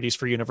of the 30s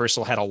for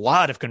Universal had a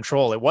lot of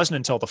control. It wasn't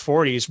until the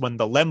 40s when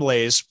the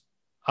Laemmles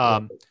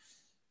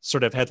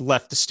sort of had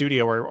left the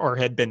studio or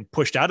had been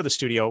pushed out of the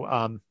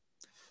studio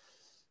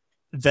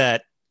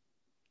that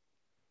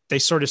they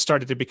sort of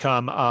started to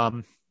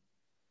become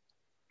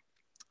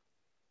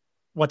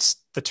what's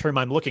the term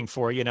I'm looking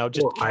for?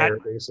 Just higher,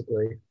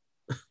 basically.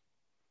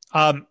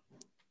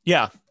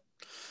 Yeah.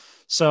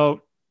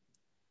 So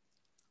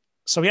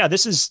yeah,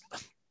 this is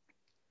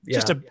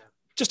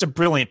just a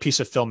brilliant piece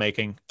of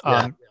filmmaking.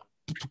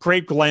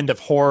 Great blend of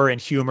horror and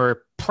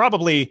humor.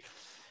 Probably,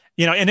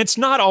 and it's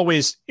not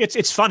always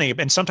it's funny,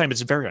 and sometimes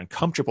it's very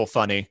uncomfortable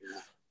funny.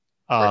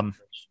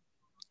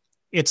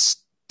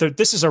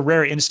 This is a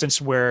rare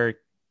instance where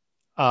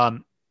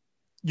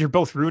you're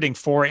both rooting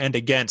for and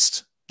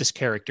against this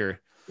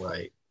character.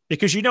 Right.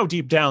 Because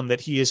deep down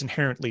that he is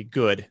inherently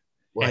good.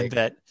 Right.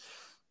 And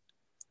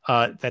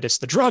that it's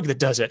the drug that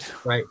does it.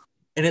 Right.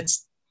 And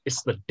it's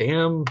the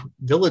damn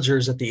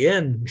villagers at the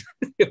end.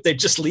 If they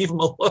just leave them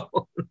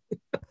alone.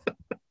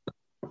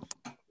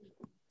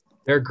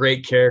 They're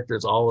great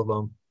characters, all of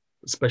them,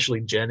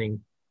 especially Jennings.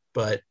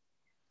 But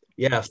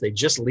yeah, if they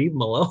just leave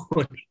them alone,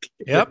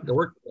 yep. The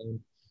work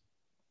done.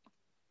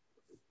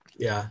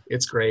 Yeah,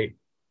 it's great.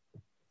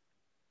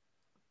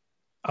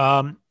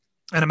 And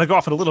I'm gonna go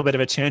off on a little bit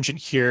of a tangent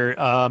here.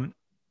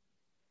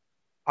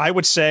 I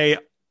would say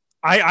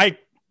I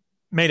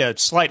made a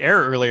slight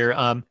error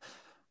earlier.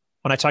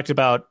 when I talked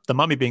about The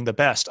Mummy being the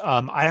best.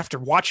 I have to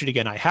watch it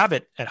again. I have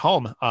it at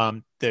home.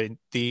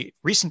 The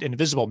recent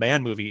Invisible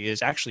Man movie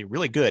is actually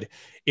really good.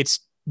 It's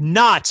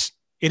not.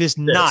 It is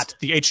not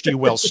the H.G.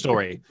 Wells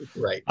story,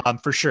 Right.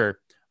 For sure.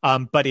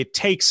 But it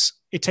takes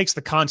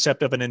the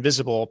concept of an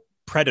invisible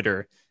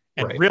predator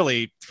and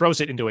really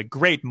throws it into a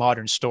great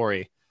modern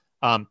story.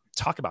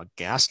 Talk about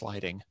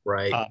gaslighting.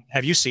 Right.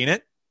 Have you seen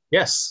it?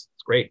 Yes,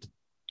 it's great.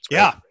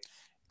 Yeah,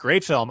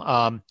 great film.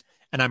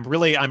 And I'm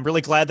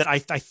really glad that I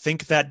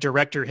think that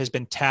director has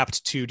been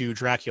tapped to do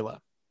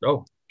Dracula.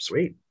 Oh,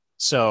 sweet.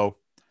 So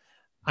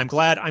I'm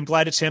glad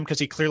it's him, because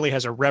he clearly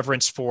has a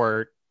reverence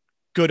for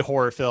good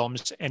horror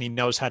films and he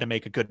knows how to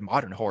make a good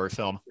modern horror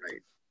film.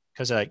 Right.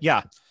 Because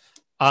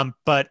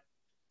but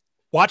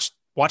watch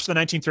the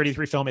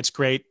 1933 film. It's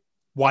great.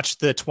 Watch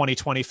the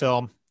 2020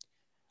 film.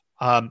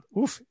 That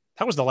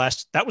was the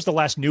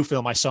last new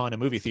film I saw in a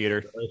movie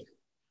theater. Really?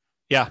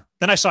 Yeah.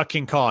 Then I saw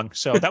King Kong.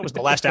 So that was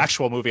the last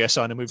actual movie I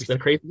saw in a movie It's been a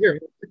crazy year.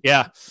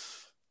 Yeah.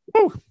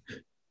 Woo.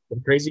 Been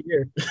a crazy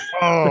year.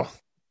 Oh.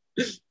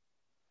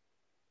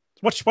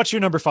 What's your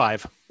number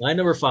 5? My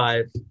number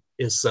 5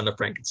 is Son of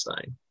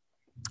Frankenstein.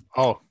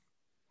 Oh.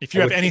 If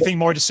you have anything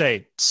more to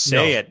say,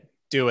 it.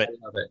 Do it.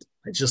 I love it.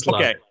 I just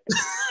love it.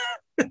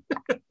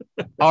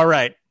 All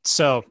right.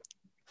 So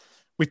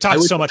we've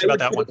talked so much about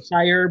that one.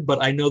 Higher,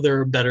 but I know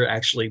there are better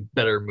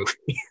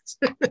movies.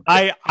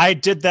 I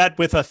did that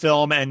with a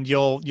film, and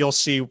you'll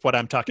see what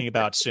I'm talking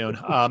about soon.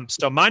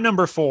 So my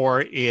number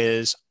 4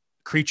 is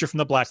Creature from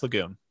the Black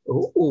Lagoon.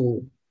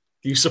 Oh,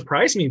 you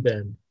surprised me,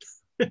 Ben.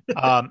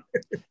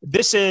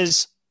 This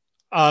is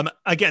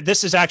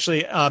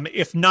actually,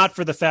 if not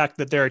for the fact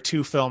that there are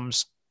 2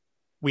 films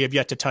we have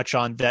yet to touch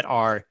on that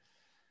are,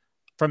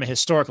 from a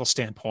historical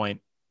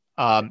standpoint,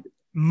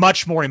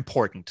 much more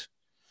important.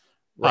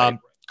 Right.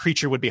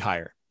 Creature would be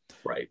higher.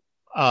 Right.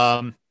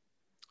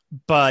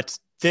 But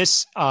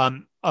this,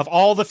 of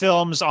all the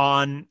films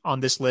on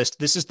this list,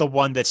 this is the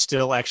one that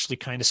still actually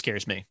kind of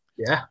scares me.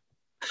 Yeah.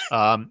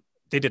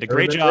 They did a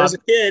great job. As a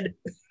kid.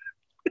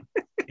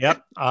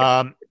 Yep.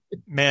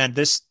 Man,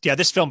 this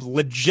film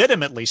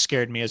legitimately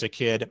scared me as a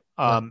kid.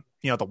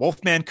 The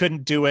Wolfman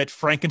couldn't do it.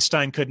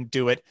 Frankenstein couldn't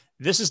do it.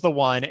 This is the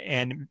one,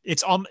 and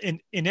it's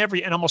in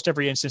almost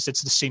every instance,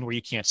 it's the scene where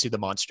you can't see the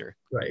monster.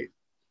 Right.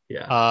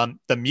 Yeah.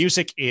 The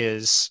music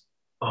is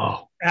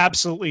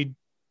absolutely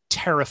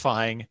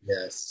terrifying.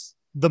 Yes.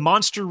 The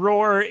monster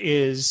roar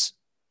is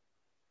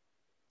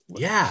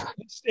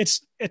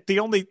it's the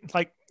only,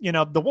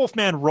 the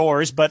Wolfman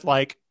roars, but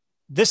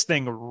this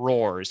thing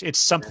roars. It's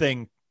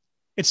something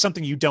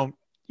you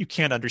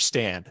can't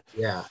understand.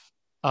 Yeah.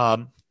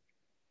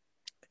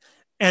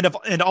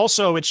 And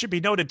also it should be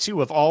noted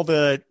too, of all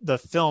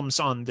the films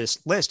on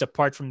this list,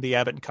 apart from the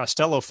Abbott and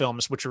Costello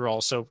films, which are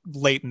also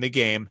late in the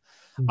game,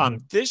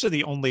 these are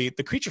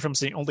the Creature films,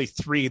 the only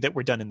 3 that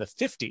were done in the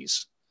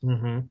 50s.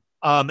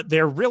 Mm-hmm.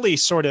 They're really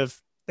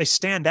they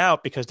stand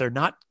out because they're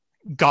not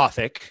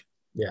gothic.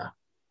 Yeah.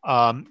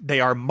 They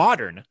are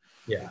modern.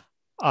 Yeah.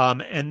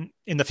 And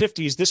in the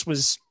 50s, this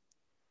was,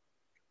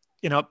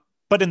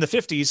 but in the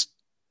 50s,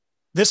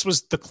 this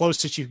was the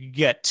closest you could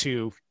get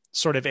to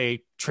sort of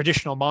a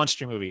traditional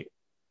monster movie.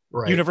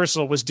 Right.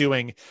 Universal was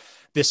doing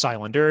This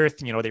Island Earth.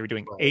 They were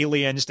doing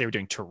Aliens. They were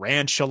doing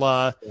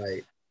Tarantula.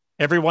 Right.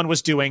 Everyone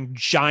was doing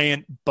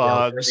giant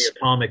bugs. The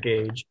atomic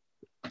age.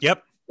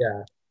 Yep.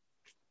 Yeah.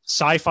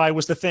 Sci-fi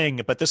was the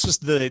thing, but this was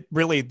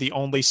really the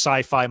only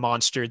sci-fi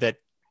monster that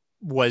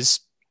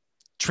was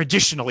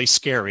traditionally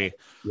scary.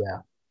 Yeah.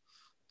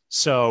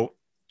 So,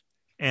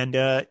 and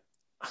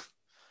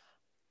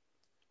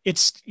it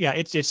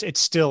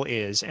still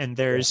is, and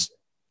there's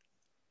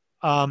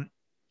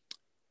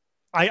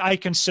I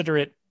consider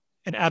it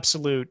an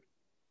absolute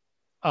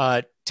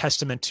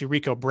testament to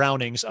Rico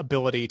Browning's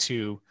ability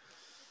to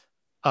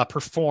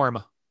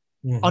perform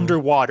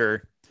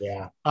underwater.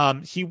 Yeah.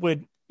 He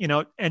would,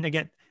 and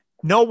again,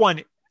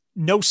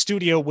 no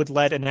studio would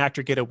let an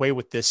actor get away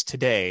with this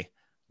today.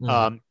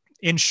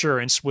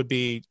 Insurance would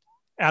be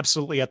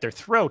absolutely at their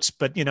throats.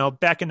 But,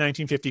 back in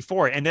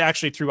 1954, and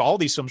actually through all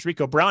these films,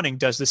 Rico Browning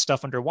does this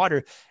stuff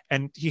underwater,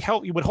 and he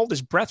would hold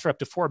his breath for up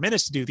to 4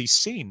 minutes to do these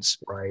scenes.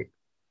 Right.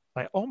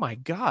 Oh my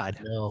God.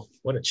 No,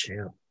 what a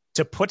champ.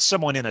 To put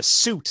someone in a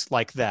suit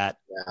like that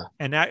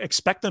and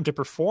expect them to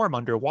perform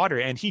underwater.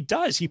 And he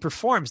does, he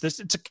performs this.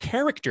 It's a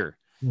character.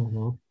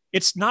 Mm-hmm.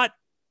 It's not,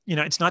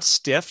 it's not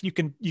stiff. You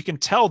can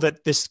tell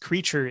that this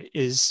creature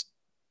is,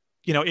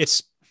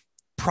 it's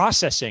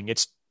processing.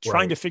 It's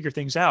trying to figure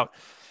things out.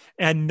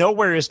 And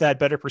nowhere is that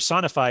better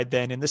personified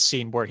than in the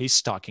scene where he's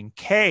stalking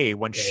Kay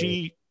when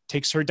she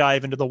takes her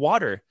dive into the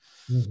water.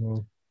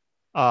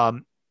 Mm-hmm.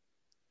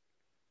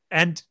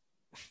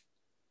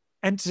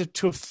 And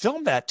to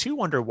film that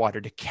too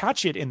underwater, to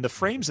catch it in the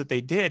frames that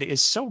they did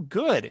is so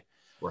good.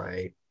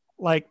 Right.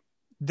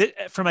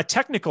 From a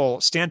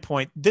technical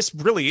standpoint, this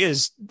really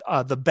is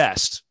the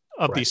best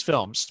of these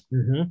films.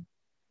 Mm-hmm.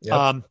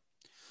 Yep.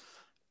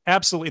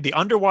 Absolutely. The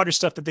underwater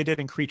stuff that they did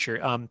in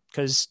Creature.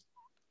 Because,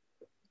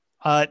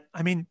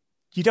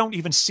 you don't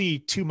even see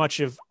too much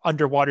of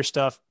underwater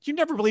stuff. You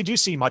never really do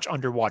see much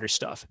underwater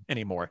stuff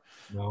anymore.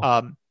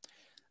 No.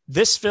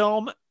 This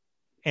film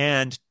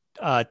and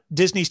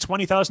Disney's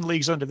 20,000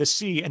 Leagues Under the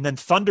Sea and then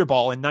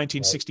Thunderball in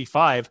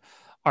 1965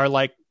 are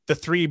like the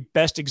three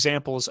best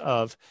examples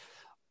of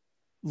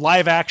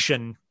live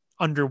action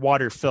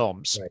underwater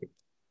films.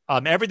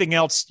 Right. Everything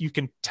else you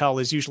can tell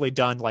is usually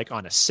done like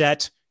on a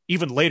set.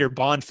 Even later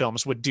Bond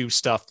films would do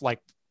stuff like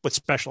with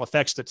special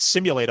effects that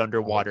simulate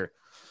underwater.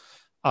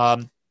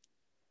 And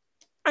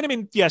I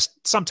mean, yes,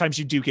 sometimes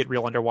you do get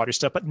real underwater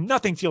stuff, but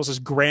nothing feels as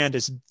grand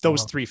as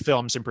those three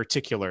films in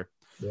particular.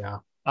 Yeah.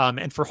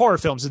 And for horror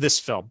films, this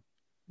film.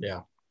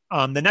 Yeah.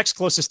 The next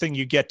closest thing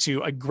you get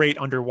to a great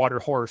underwater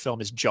horror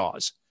film is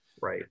Jaws.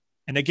 Right.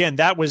 And again,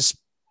 that was,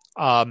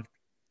 that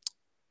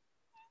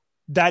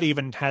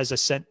even has a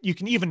sense, you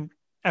can even,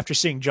 after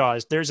seeing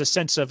Jaws, there's a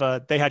sense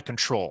of they had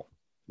control.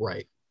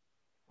 Right.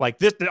 Like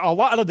this, a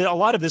lot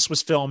of this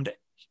was filmed,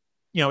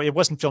 it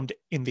wasn't filmed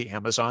in the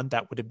Amazon.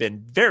 That would have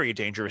been very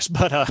dangerous,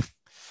 but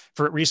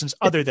for reasons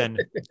other than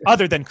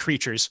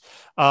creatures.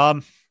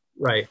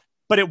 Right.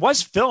 But it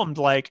was filmed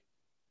like,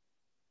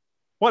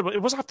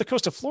 it was off the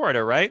coast of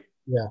Florida, right?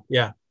 Yeah.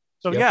 Yeah.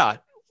 So yeah.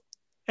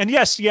 And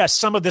yes,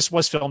 some of this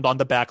was filmed on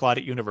the backlot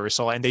at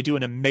Universal, and they do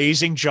an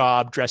amazing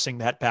job dressing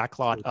that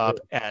backlot up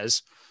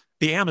as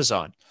the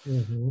Amazon.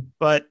 Mm-hmm.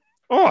 But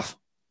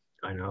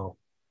I know.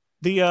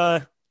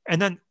 And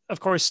then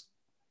of course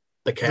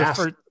the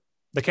cast.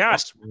 The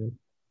cast.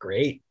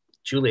 Great.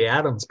 Julie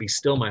Adams, Be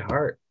Still My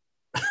Heart.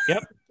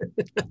 Yep.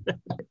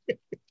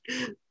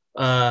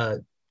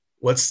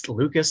 What's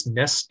Lucas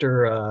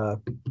Nestor?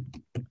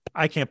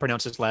 I can't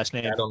pronounce his last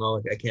name. I don't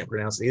know. I can't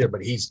pronounce it either,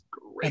 but he's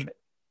great.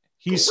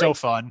 He's so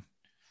fun.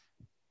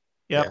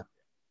 Yep.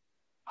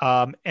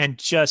 Yeah. And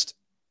just,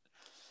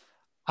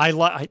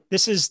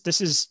 this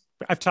is,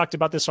 I've talked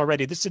about this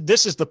already.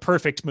 This is the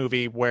perfect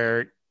movie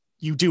where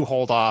you do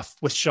hold off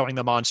with showing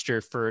the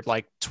monster for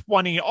like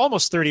 20,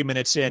 almost 30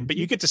 minutes in, but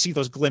you get to see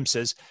those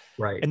glimpses.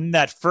 Right. And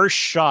that first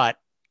shot,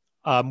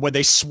 when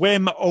they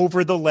swim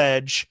over the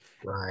ledge,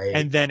 right,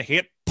 and then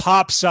it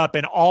pops up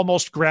and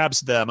almost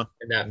grabs them.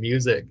 And that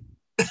music.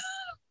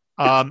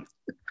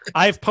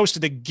 I've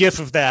posted a GIF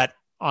of that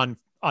on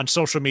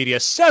social media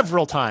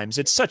several times.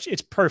 It's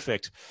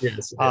perfect.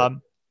 Yes.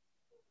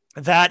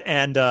 That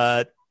and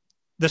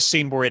the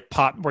scene where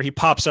he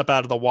pops up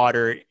out of the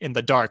water in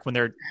the dark when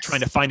they're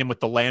trying to find him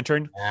with the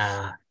lantern.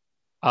 Yeah.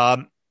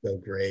 So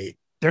great.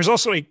 There's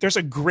also this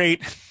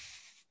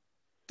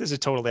is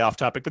totally off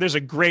topic, but there's a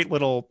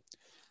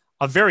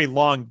very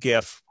long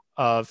GIF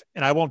of,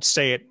 and I won't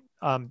say it.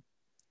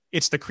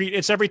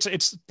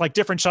 It's like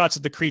different shots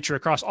of the creature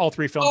across all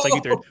three films, like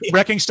either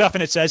wrecking stuff,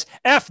 and it says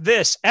F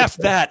this, F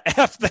that,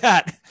 F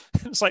that.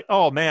 It's like,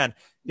 oh man.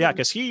 Yeah.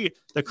 Cause the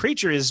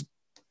creature is,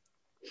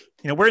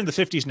 we're in the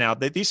 50s now.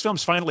 These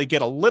films finally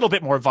get a little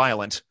bit more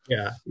violent.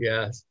 Yeah.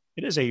 Yes.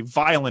 It is a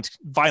violent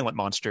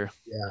monster.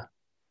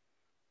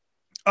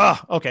 Yeah.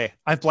 Okay.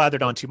 I've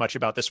blathered on too much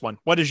about this one.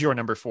 What is your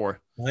number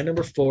 4? My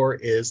number 4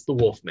 is The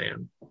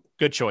Wolfman.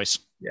 Good choice.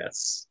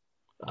 Yes.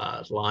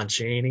 Lon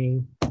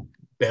Chaney,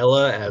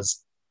 Bella as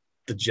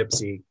the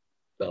gypsy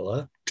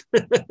Bella.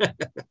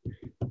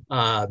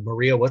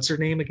 Maria, what's her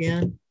name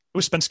again?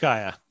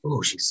 Uspenskaya.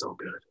 Oh, she's so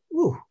good.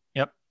 Ooh.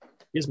 Yep.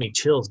 Gives me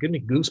chills, gives me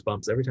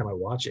goosebumps every time I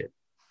watch it.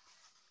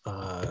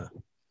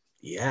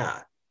 Yeah.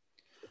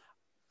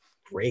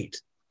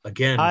 Great.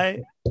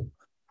 Again,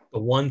 the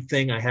one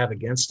thing I have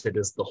against it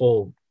is the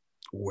whole,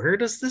 where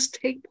does this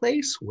take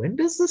place? When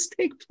does this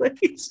take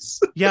place?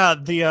 Yeah,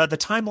 the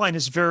timeline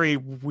is very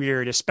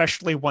weird,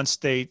 especially once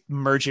they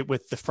merge it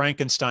with the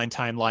Frankenstein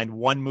timeline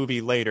one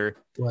movie later.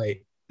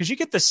 Right. Because you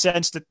get the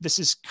sense that this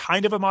is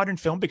kind of a modern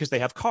film because they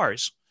have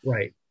cars.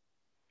 Right.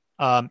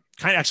 Kind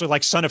of actually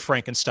like Son of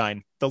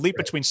Frankenstein. The leap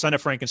between Son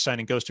of Frankenstein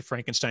and Ghost of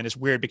Frankenstein is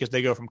weird because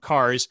they go from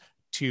cars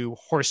to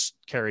horse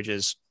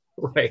carriages.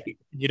 Right.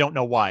 You don't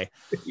know why.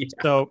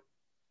 Yeah.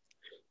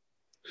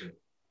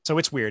 So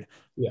it's weird.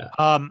 Yeah.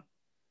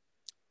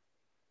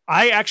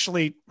 I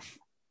actually,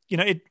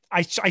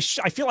 I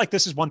feel like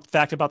this is one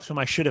fact about the film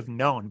I should have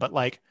known, but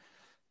like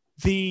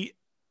the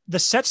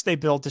sets they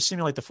build to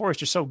simulate the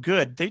forest are so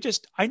good.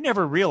 I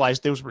never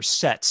realized those were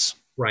sets.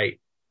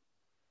 Right.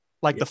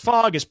 Like the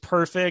fog is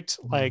perfect.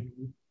 Like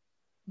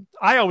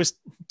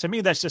to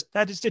me,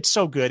 it's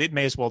so good. It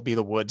may as well be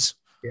the woods.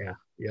 Yeah.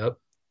 Yep.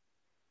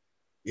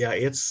 Yeah.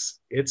 It's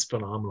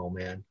phenomenal,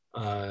 man.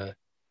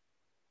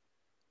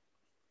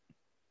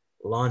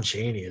 Lon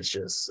Chaney is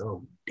just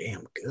so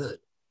damn good.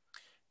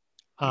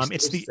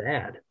 It's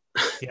sad.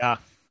 Yeah.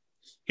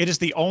 It is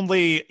the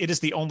only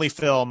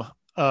film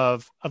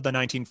of the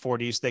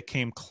 1940s that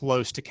came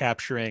close to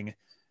capturing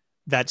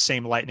that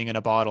same lightning in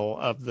a bottle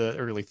of the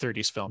early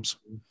 30s films.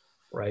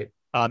 Right.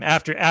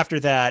 After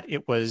that,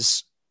 it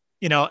was,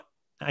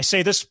 I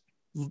say this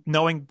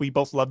knowing we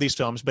both love these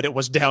films, but it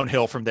was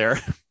downhill from there.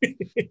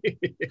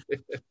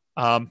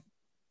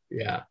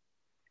 Yeah.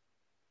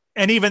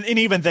 And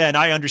even then,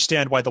 I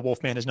understand why The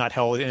Wolfman is not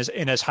held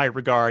in as high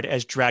regard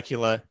as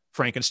Dracula,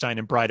 Frankenstein,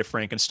 and Bride of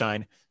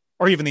Frankenstein,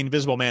 or even The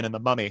Invisible Man and The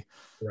Mummy.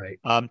 Right.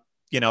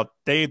 You know,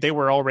 they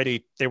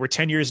were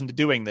 10 years into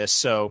doing this,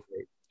 so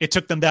it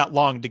took them that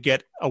long to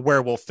get a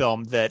werewolf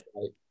film that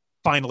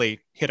finally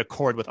hit a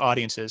chord with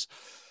audiences.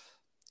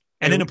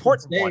 And an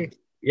important one.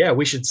 Yeah,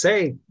 we should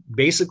say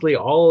basically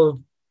all of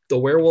the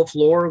werewolf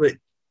lore that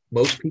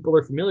most people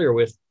are familiar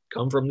with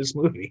come from this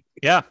movie.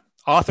 Yeah.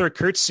 Author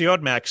Kurt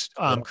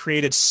Siodmak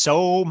created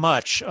so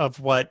much of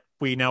what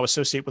we now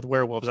associate with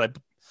werewolves.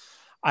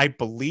 I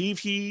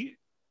believe the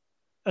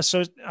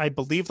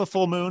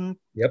full moon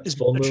is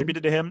full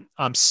attributed moon. To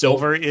him.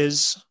 Silver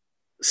is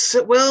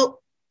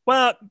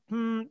I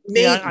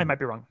might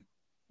be wrong.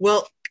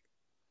 Well,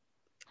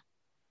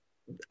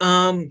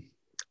 no,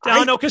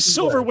 because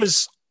Silver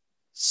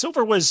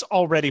was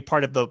already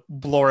part of the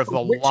lore of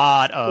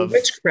lot of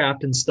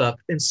witchcraft and stuff.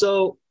 And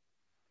so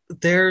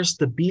there's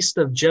the Beast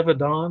of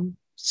Gévaudan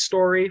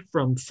story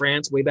from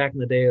France way back in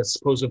the day, a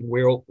supposed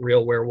real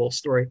werewolf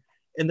story.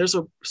 And there's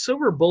a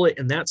silver bullet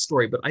in that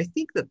story, but I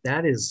think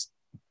that is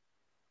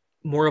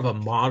more of a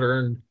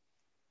modern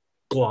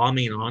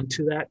glomming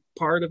onto that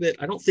part of it.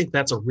 I don't think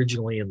that's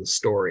originally in the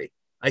story.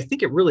 I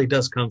think it really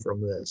does come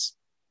from this.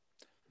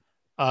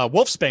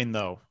 Wolfsbane,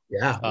 though.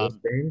 Yeah,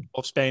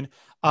 Wolfsbane.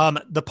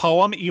 The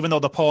poem, even though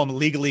the poem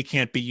legally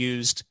can't be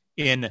used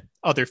in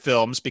other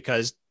films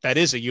because that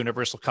is a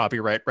universal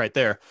copyright right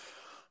there.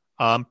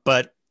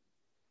 But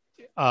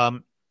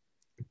the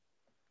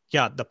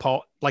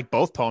poem, like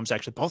both poems,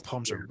 actually, both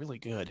poems are really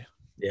good.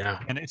 Yeah,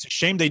 and it's a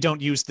shame they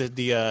don't use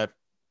the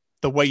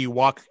Way You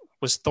Walk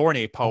Was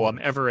Thorny poem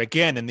ever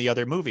again in the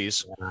other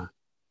movies. Yeah.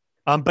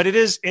 But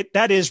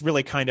that is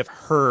really kind of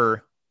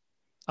her,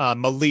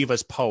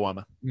 Maleeva's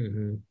poem.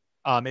 Mm-hmm.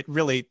 It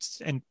really,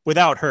 and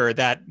without her,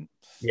 that.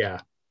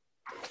 Yeah.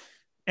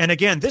 And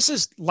again, this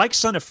is like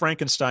Son of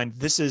Frankenstein.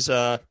 This is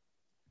and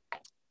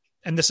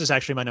this is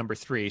actually my number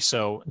 3.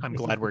 So I'm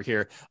glad we're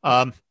here.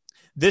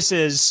 This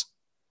is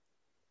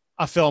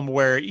a film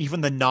where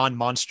even the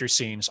non-monster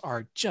scenes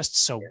are just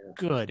so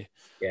good.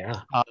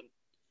 Yeah.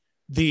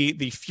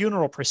 The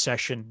funeral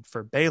procession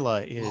for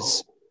Bela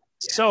is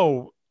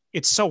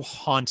it's so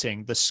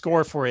haunting. The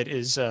score for it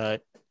is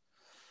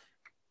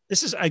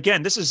this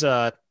is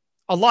a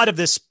lot of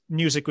this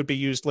music would be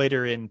used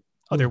later in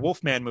other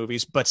Wolfman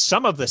movies, but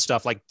some of the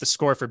stuff, like the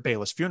score for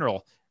Bela's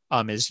funeral,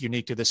 is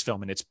unique to this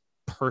film, and it's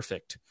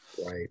perfect.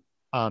 Right.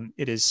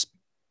 It is.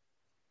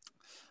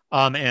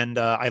 And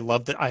I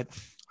love that. I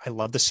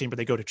love the scene where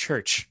they go to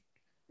church.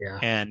 Yeah.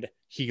 And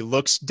he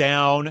looks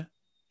down,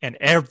 and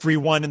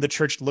everyone in the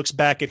church looks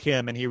back at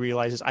him, and he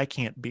realizes, I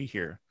can't be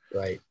here.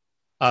 Right.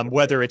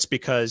 Whether it's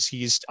because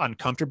he's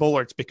uncomfortable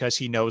or it's because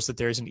he knows that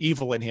there's an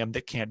evil in him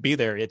that can't be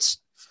there. It's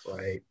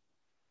right.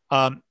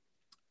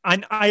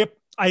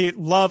 I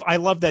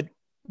love that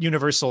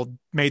Universal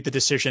made the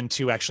decision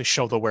to actually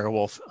show the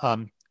werewolf.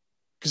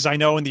 Because I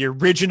know in the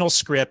original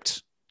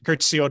script, Kurt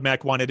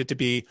Siodmak wanted it to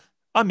be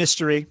a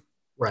mystery,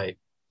 right,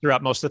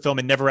 throughout most of the film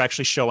and never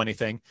actually show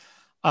anything.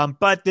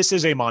 But this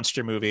is a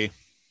monster movie,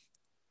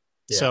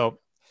 so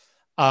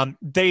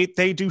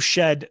they do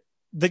shed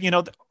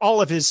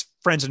all of his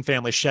friends and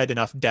family shed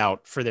enough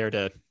doubt for there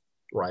to,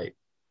 right,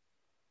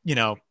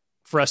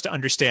 for us to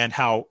understand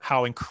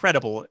how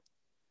incredible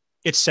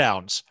it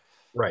sounds.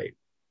 Right.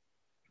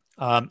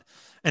 And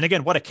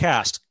again, what a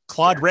cast.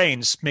 Claude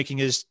Rains making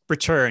his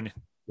return.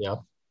 Yeah.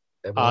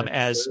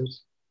 As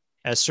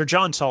Sir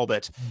John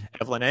Talbot,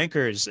 Evelyn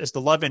Ankers as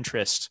the love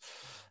interest.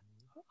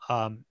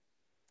 Warren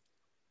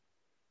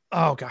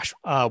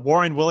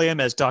William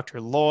as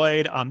Dr.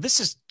 Lloyd. This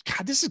has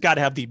got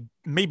to have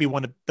maybe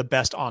one of the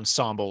best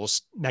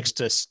ensembles next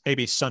to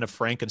maybe Son of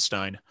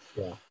Frankenstein.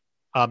 Yeah.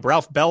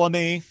 Ralph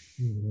Bellamy.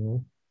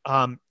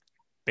 Mm-hmm.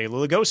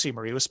 Bela Lugosi,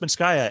 Maria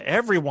Lipinskaya,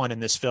 everyone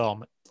in this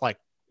film,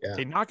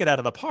 they knock it out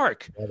of the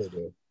park. Yeah, they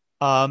do.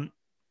 And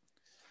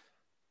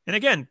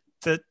again,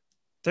 there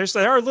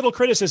are little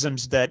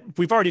criticisms that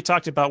we've already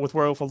talked about with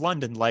Werewolf of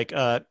London, like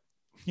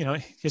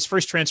his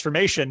first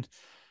transformation.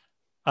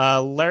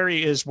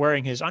 Larry is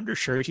wearing his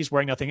undershirt, he's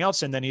wearing nothing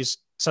else, and then he's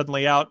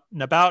suddenly out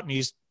and about and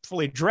he's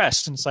fully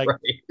dressed, and it's like, right.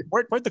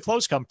 Where'd the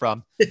clothes come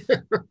from?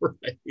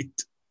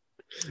 Right.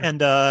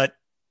 And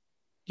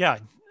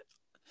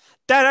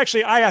that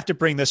actually, I have to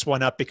bring this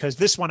one up because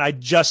this one I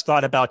just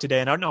thought about today,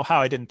 and I don't know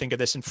how I didn't think of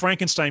this. In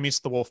Frankenstein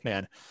Meets the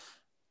Wolfman,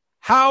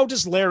 how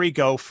does Larry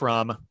go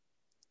from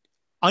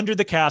under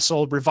the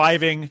castle,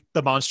 reviving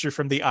the monster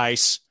from the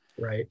ice,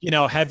 right,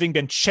 having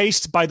been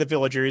chased by the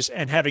villagers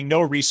and having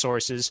no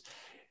resources,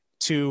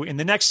 to, in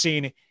the next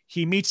scene,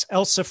 he meets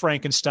Elsa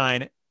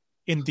Frankenstein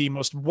in the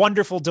most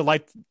wonderful,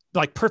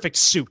 perfect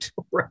suit.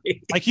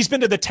 Right. Like he's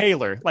been to the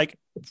tailor. Like,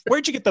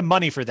 where'd you get the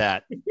money for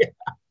that? Yeah.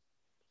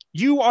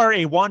 You are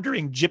a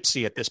wandering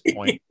gypsy at this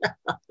point.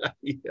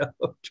 Yeah.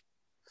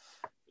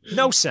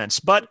 No sense,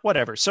 but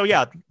whatever. So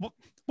yeah,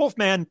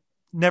 Wolfman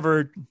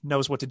never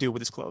knows what to do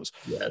with his clothes.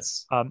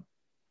 Yes.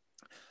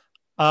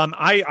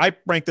 I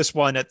rank this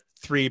one at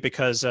 3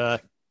 because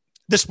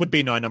this would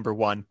be my number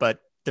 1,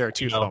 but there are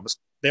two films.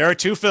 There are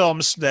two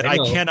films that I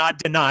cannot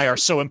deny are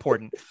so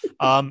important.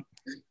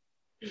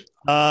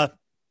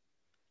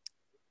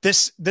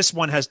 this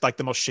one has like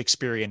the most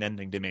Shakespearean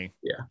ending to me.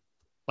 Yeah.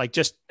 Like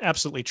just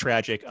absolutely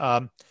tragic.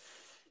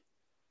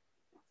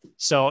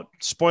 So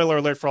spoiler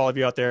alert for all of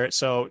you out there.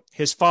 So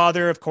his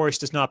father, of course,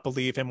 does not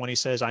believe him when he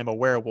says, I'm a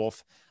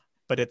werewolf.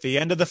 But at the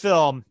end of the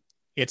film,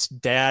 it's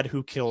dad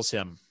who kills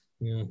him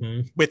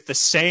with the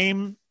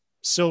same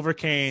silver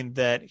cane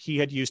that he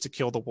had used to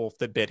kill the wolf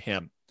that bit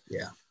him.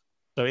 Yeah.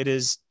 So it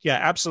is, yeah,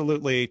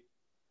 absolutely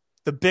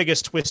the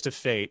biggest twist of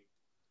fate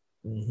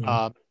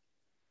that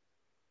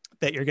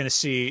you're going to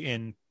see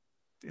in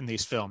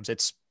these films.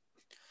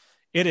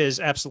 It is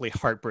absolutely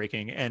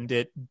heartbreaking, and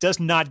it does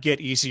not get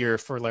easier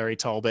for Larry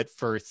Talbot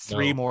for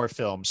three more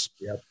films.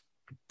 Yep.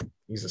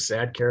 He's a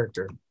sad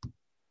character.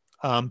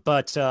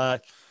 But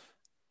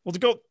well, to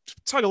go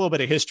talk a little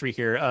bit of history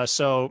here.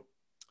 So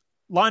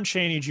Lon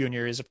Chaney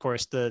Jr. is, of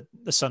course, the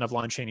son of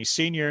Lon Chaney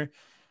Sr.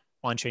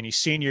 Lon Chaney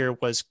Sr.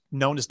 was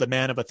known as the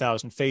man of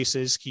 1,000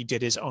 faces. He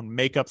did his own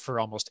makeup for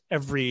almost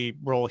every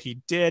role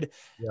he did.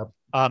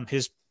 Yep.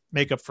 His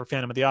makeup for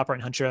Phantom of the Opera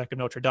and Hunchback of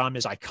Notre Dame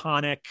is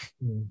iconic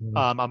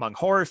among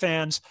horror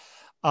fans.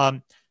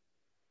 Lon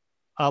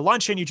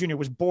Chaney Jr.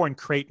 was born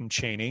Creighton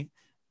Chaney,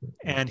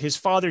 and his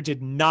father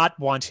did not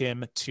want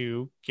him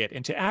to get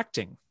into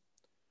acting.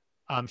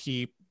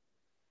 He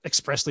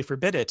expressly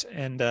forbid it.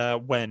 And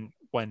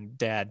when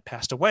dad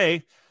passed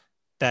away,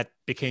 that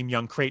became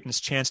young Creighton's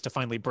chance to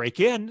finally break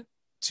in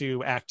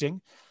to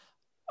acting.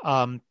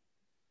 But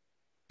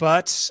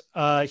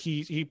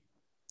he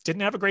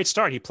didn't have a great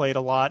start. He played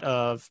a lot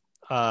of,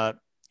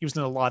 he was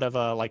in a lot of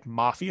like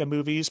mafia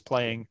movies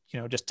playing,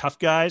 just tough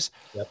guys.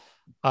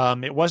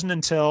 Yep. It wasn't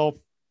until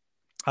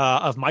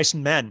Of Mice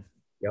and Men.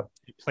 Yep.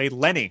 He played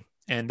Lenny,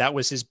 and that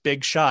was his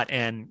big shot,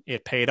 and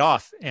it paid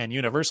off. And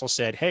Universal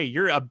said, hey,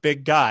 you're a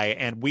big guy,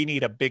 and we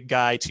need a big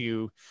guy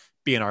to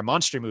be in our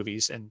monster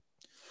movies. And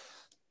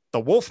the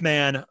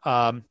Wolfman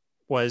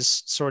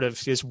was sort of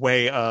his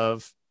way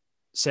of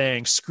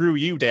saying, screw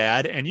you,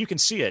 Dad. And you can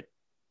see it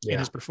in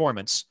his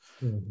performance.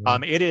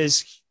 It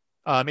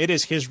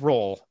is his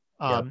role.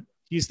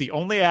 He's the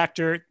only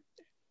actor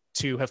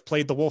to have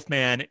played the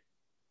Wolfman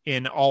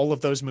in all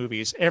of those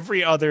movies.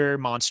 Every other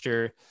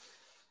monster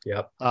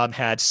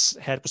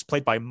was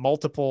played by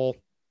multiple,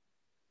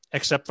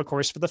 except of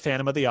course for the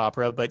Phantom of the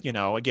Opera. But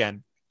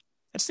again,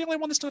 it's the only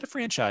one that's not a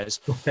franchise.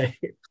 Right.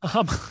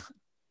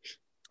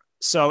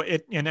 So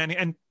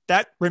and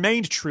that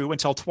remained true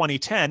until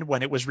 2010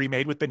 when it was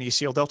remade with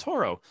Benicio del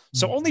Toro.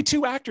 So only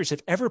 2 actors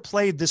have ever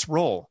played this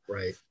role.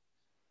 Right.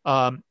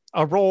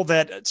 A role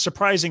that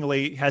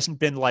surprisingly hasn't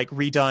been like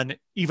redone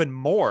even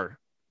more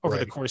over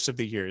the course of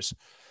the years.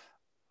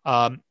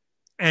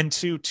 And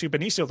to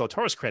Benicio del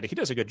Toro's credit, he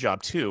does a good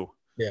job too.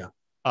 Yeah.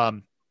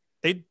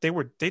 They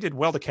did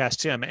well to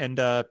cast him, and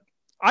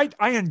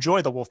I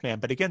enjoy the Wolfman,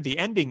 but again, the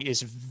ending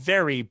is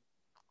very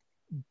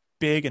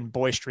big and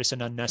boisterous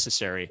and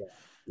unnecessary.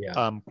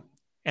 Yeah.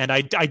 And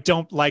I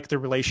don't like the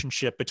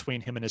relationship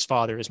between him and his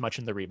father as much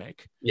in the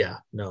remake. Yeah.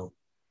 No.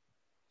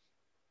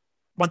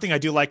 One thing I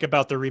do like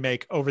about the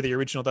remake over the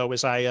original, though,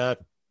 is I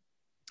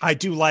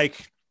do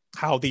like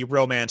how the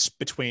romance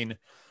between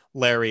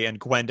Larry and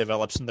Gwen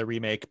develops in the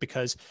remake,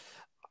 because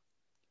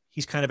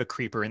he's kind of a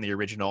creeper in the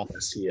original.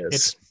 Yes, he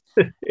is.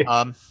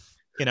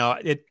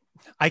 It's,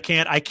 I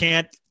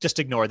can't just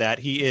ignore that.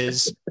 He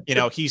is,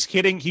 he's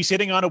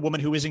hitting on a woman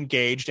who is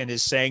engaged and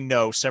is saying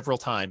no several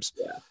times.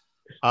 Yeah.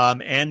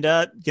 And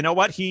you know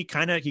what? He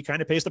kind of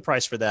pays the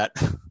price for that.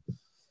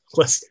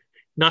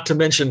 Not to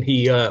mention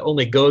he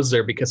only goes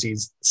there because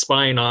he's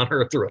spying on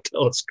her through a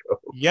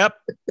telescope. Yep.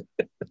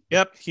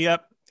 He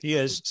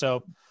is.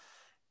 So,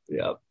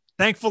 yep.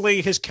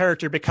 Thankfully, his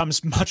character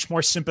becomes much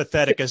more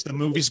sympathetic as the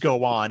movies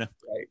go on.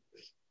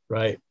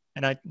 Right.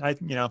 And I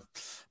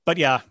but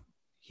yeah,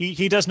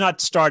 he does not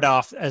start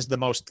off as the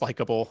most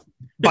likable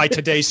by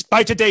today's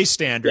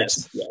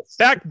standards. Yes.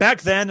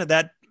 Back then,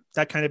 that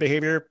kind of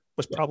behavior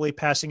was probably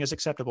passing as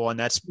acceptable, and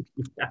that's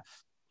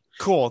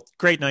cool.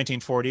 Great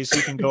 1940s.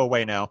 You can go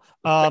away now.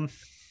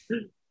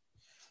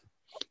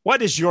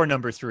 What is your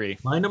number 3?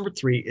 My number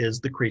 3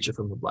 is The Creature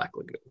from the Black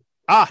Lagoon.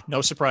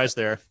 No surprise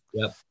there.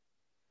 Yep.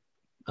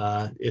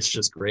 It's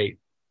just great.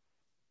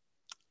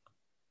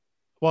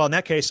 Well, in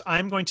that case,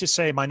 I'm going to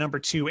say my number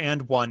 2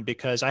 and 1,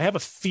 because I have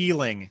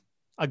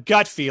a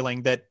gut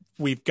feeling that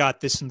we've got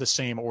this in the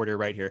same order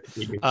right here.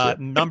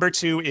 Number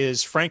 2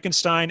 is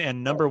Frankenstein,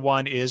 and number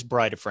 1 is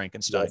Bride of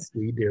Frankenstein. Yes,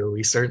 we do.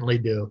 We certainly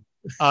do.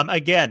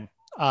 Again,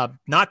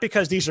 not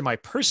because these are my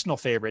personal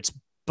favorites,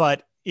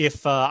 but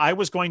if I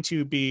was going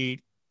to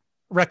be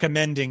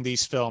recommending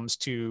these films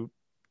to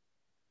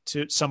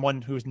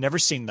someone who's never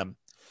seen them,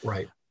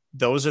 right,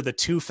 those are the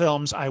 2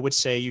 films I would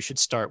say you should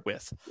start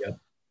with. Yep.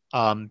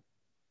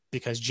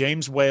 Because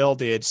James Whale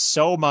did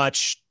so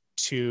much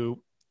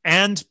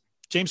and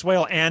James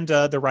Whale and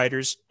the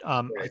writers.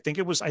 Right. I think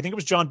it was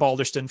John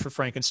Balderston for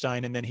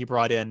Frankenstein, and then he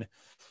brought in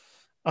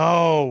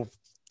the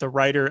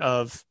writer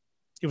of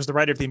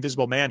The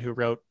Invisible Man who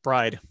wrote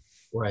Bride.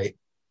 Right.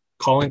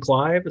 Colin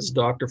Clive is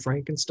Dr.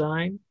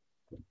 Frankenstein.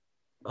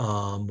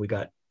 We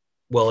got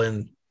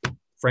in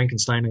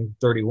Frankenstein in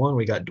 31,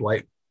 we got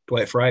Dwight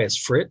Dwight Fry as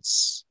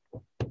Fritz.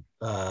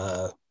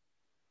 Uh,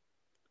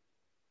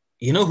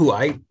 you know who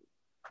I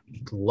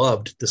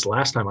loved this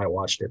last time I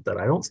watched it that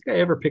I don't think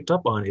I ever picked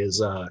up on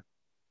is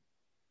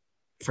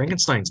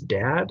Frankenstein's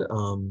dad.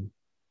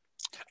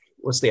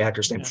 What's the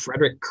actor's name? Yeah.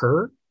 Frederick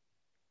Kerr.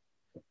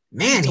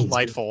 Man,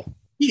 Delightful.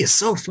 He is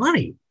so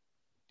funny.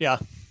 Yeah.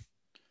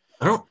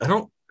 I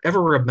don't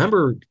ever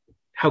remember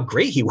how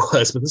great he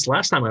was, but this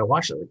last time I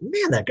watched it, like,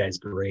 man, that guy's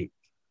great.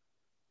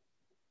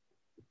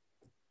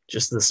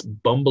 Just this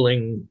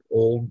bumbling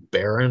old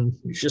baron.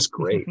 He's just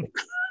great.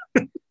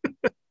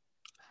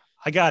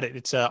 I got it.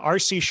 It's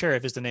R.C.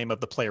 Sheriff is the name of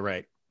the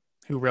playwright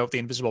who wrote The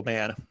Invisible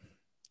Man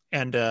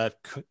and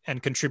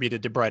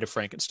contributed to Bride of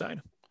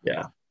Frankenstein.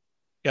 Yeah.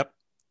 Yep.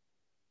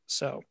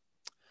 So,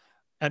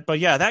 but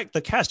yeah,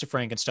 the cast of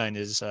Frankenstein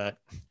is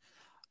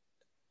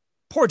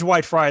poor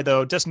Dwight Fry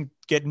though doesn't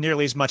get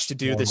nearly as much to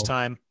do this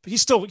time. But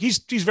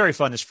he's very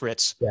fun as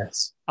Fritz.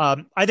 Yes.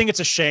 I think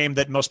it's a shame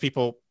that most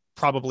people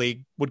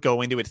probably would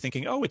go into it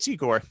thinking, oh, it's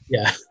Igor.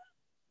 Yeah.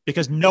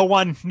 Because no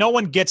one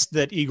gets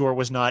that Igor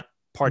was not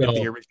part of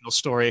the original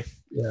story.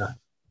 Yeah.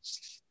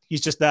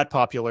 He's just that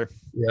popular.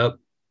 Yep.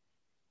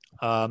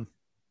 Yeah,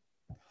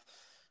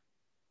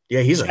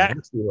 he's a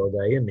nasty little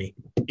guy, isn't he?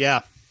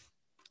 Yeah.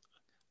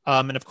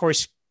 And of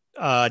course,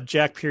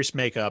 Jack Pierce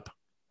makeup.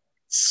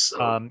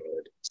 So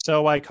good.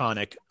 So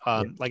iconic.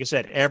 Like I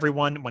said,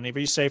 everyone, whenever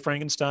you say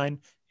Frankenstein,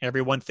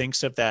 everyone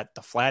thinks of that,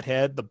 the flat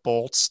head, the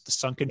bolts, the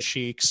sunken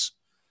cheeks.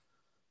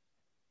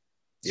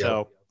 Yep.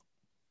 So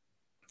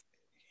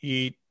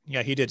he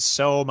did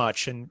so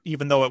much. And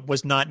even though it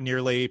was not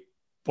nearly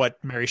what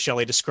Mary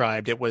Shelley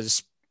described, it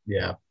was,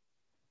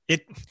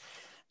 it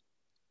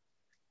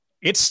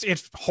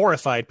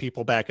horrified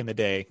people back in the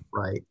day.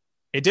 Right.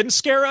 It didn't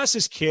scare us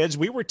as kids.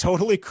 We were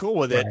totally cool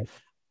with it.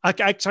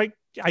 Right.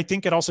 I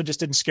think it also just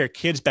didn't scare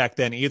kids back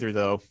then either,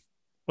 though,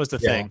 was the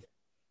thing.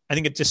 I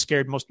think it just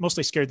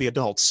mostly scared the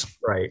adults.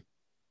 Right.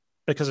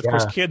 Because of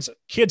course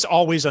kids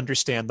always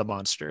understand the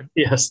monster.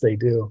 Yes, they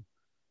do.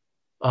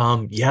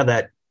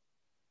 The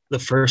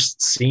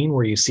first scene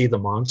where you see the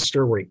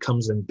monster where he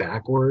comes in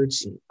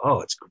backwards. And,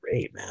 it's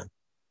great, man.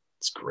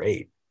 It's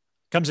great.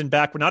 Comes in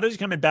backward. Not only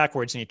coming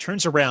backwards, and he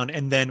turns around,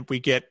 and then we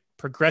get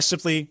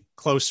progressively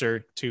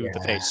closer to the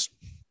face.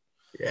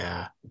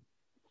 Yeah.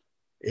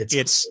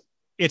 It's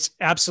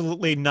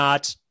absolutely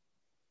not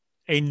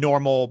a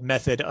normal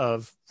method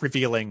of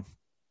revealing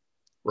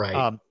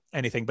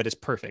anything, but it's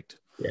perfect.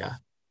 Yeah.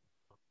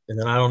 And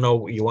then I don't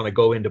know, you want to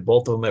go into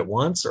both of them at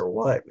once or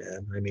what,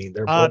 man? I mean,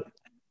 they're both...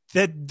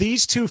 that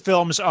these two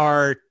films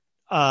are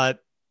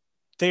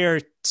they are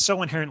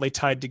so inherently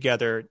tied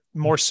together,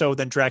 more so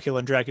than Dracula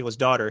and Dracula's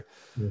Daughter.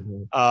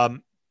 Mm-hmm.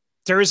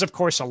 There is, of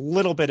course, a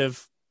little bit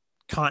of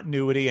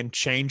continuity and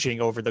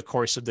changing over the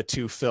course of the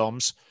two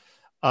films.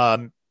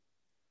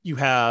 You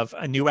have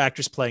a new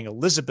actress playing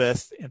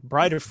Elizabeth in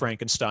Bride of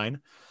Frankenstein,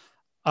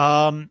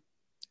 and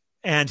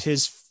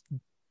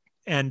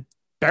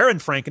Baron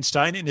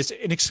Frankenstein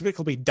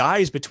inexplicably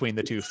dies between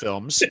the two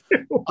films.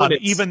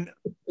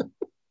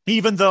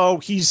 Even though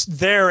he's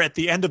there at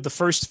the end of the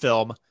first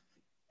film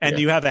and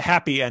you have a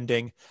happy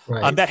ending,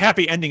 that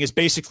happy ending is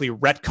basically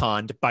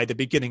retconned by the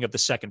beginning of the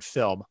second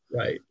film.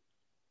 Right.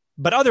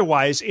 But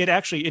otherwise, it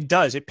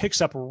picks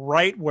up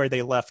right where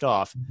they left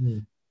off.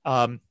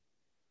 Mm-hmm.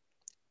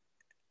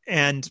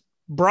 And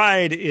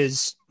Bride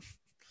is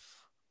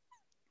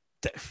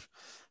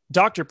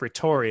Dr.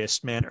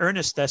 Pretorius, man,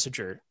 Ernest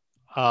Thesiger,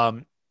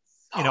 a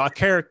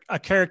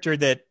character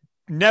that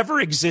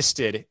never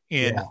existed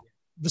in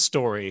the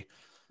story.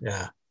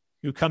 Yeah.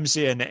 Who comes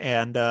in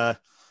and so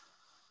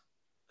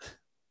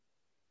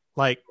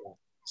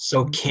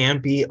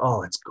campy.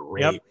 Oh, it's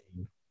great. Yep.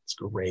 It's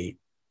great.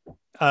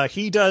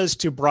 He does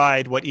to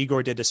Bride what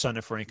Igor did to Son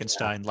of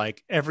Frankenstein.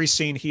 Like every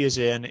scene he is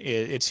in,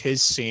 it's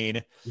his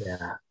scene.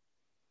 Yeah.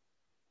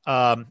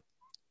 The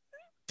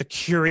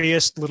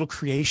curious little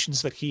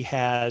creations that he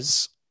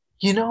has.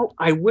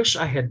 I wish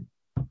I had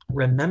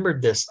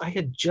remembered this. I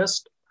had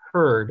just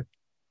heard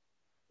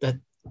that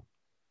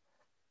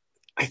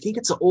I think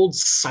it's an old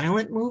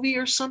silent movie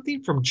or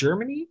something from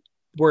Germany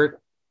where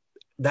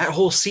that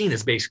whole scene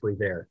is basically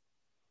there.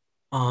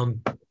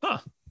 And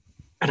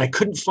I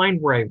couldn't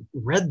find where I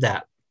read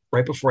that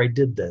right before I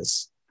did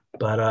this.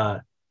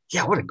 But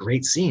what a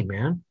great scene,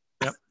 man.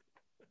 Yep.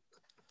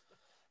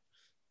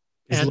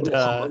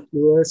 And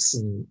Lewis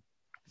and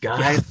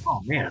Guy. Yeah.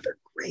 Oh man, they're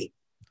great.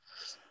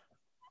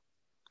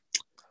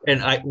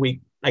 And I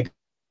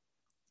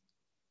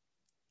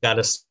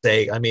gotta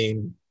say, I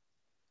mean,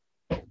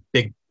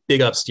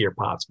 big ups to your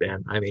pops,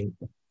 man. I mean,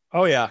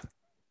 oh yeah.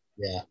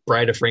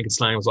 Bride of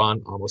Frankenstein was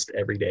on almost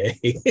every day.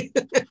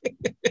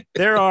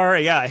 There are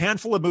a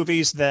handful of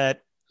movies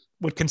that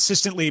would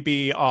consistently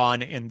be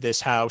on in this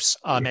house.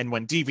 And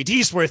when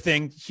DVDs were a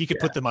thing, he could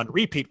put them on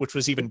repeat, which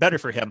was even better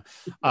for him.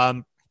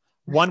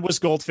 One was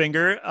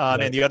Goldfinger,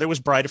 and the other was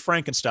Bride of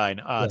Frankenstein.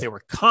 They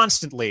were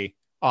constantly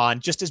on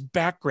just as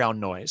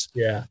background noise.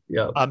 Yeah.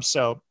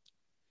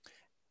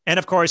 And And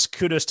of course,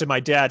 kudos to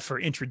my dad for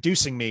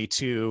introducing me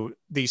to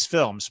these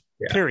films.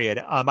 Yeah. Period.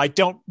 I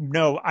don't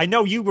know. I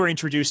know you were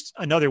introduced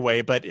another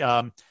way, but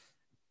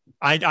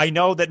I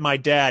know that my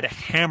dad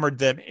hammered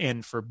them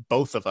in for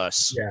both of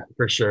us. Yeah,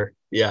 for sure.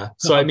 Yeah.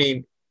 So I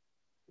mean,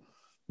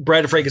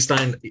 Bride of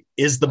Frankenstein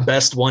is the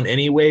best one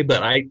anyway,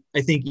 but I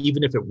think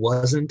even if it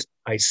wasn't,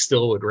 I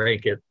still would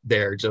rank it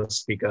there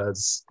just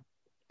because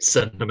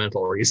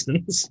sentimental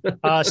reasons.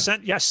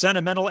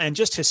 Sentimental and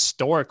just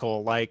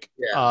historical. Like,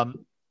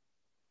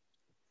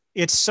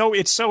 it's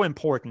so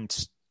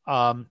important.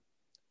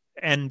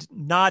 And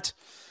not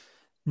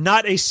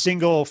a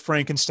single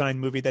Frankenstein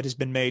movie that has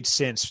been made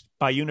since,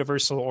 by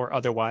Universal or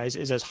otherwise,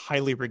 is as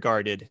highly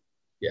regarded.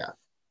 Yeah.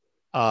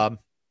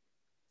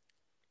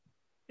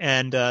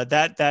 And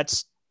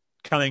that's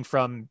coming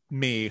from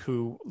me,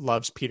 who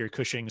loves Peter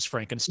Cushing's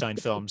Frankenstein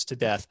films to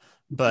death,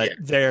 but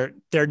they're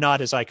not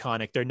as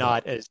iconic. They're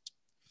not as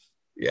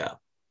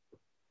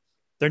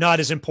they're not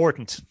as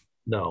important.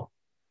 No.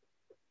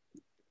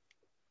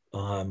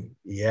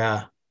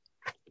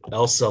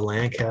 Elsa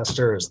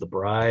Lanchester as the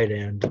bride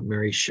and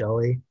Mary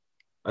Shelley.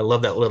 I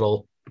love that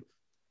little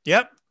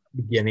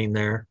beginning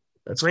there.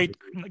 That's great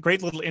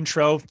little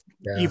intro.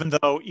 Yeah.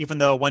 Even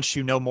though once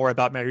you know more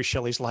about Mary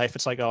Shelley's life,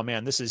 it's like, oh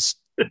man, this is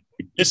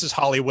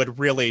Hollywood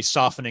really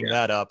softening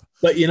that up.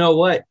 But you know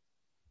what?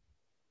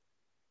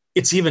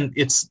 That's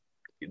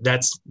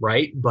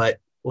right. But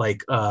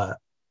like, I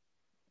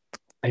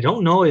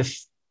don't know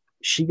if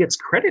she gets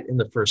credit in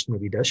the first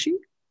movie, does she?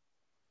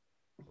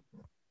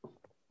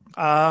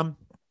 I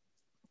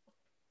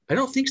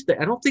don't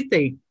think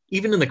they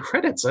even in the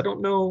credits. I don't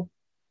know.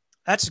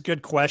 That's a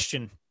good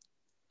question.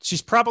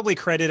 She's probably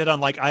credited on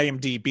like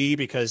IMDb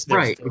because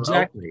right,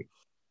 exactly.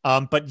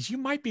 But you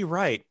might be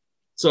right.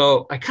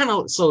 So I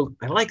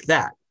like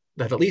that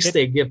at least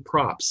they give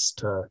props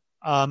to.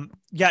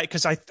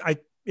 Because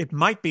it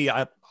might be.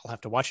 I'll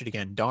have to watch it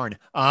again. Darn.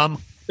 I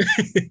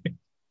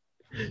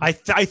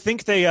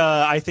think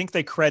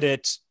they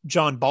credit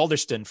John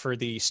Balderston for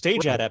the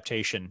stage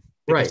adaptation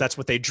because that's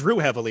what they drew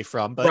heavily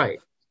from. But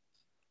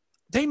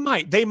they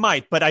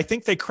might, but I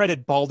think they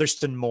credit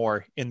Balderston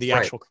more in the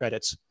actual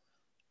credits.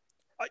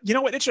 You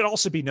know what? It should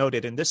also be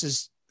noted, and this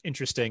is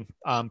interesting.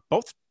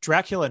 Both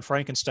Dracula and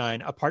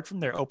Frankenstein, apart from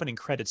their opening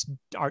credits,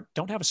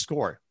 don't have a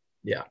score.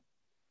 Yeah.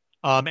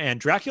 And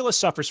Dracula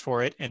suffers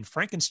for it, and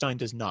Frankenstein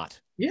does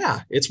not.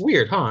 Yeah, it's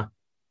weird, huh?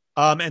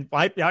 And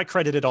I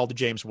credit it all to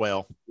James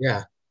Whale.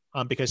 Yeah.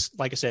 Because,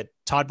 like I said,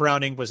 Todd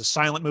Browning was a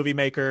silent movie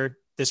maker.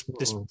 This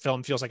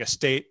film feels like a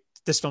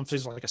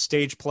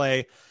stage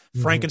play.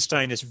 Mm-hmm.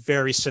 Frankenstein is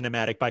very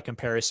cinematic by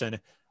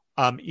comparison.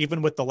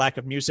 Even with the lack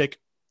of music,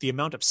 the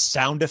amount of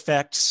sound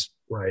effects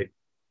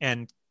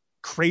and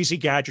crazy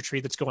gadgetry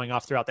that's going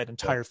off throughout that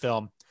entire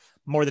film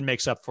more than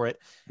makes up for it.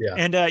 Yeah.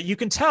 And you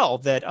can tell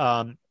that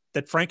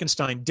that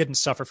Frankenstein didn't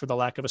suffer for the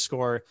lack of a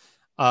score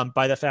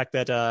by the fact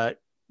that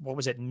what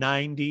was it,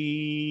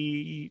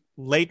 late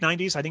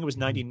 90s? I think it was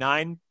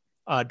 99.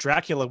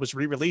 Dracula was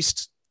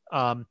re-released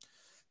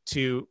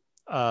to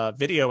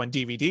video and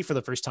DVD for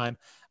the first time.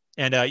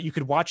 And you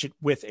could watch it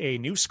with a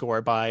new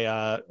score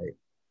by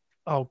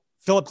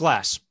Philip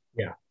Glass.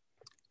 Yeah.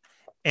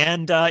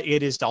 And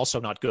it is also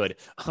not good.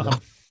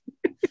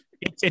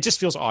 It just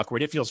feels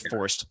awkward. It feels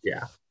forced.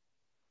 Yeah.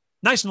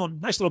 Nice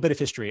little bit of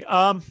history.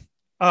 Oh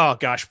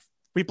gosh,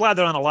 we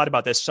blathered on a lot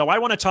about this. So I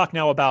want to talk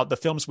now about the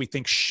films we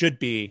think should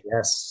be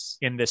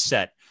in this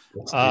set.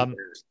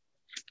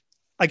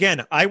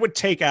 Again, I would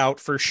take out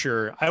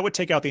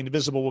The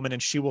Invisible Woman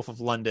and She-Wolf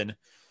of London.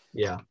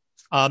 Yeah.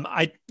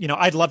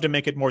 I'd love to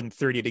make it more than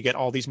 30 to get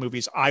all these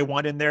movies I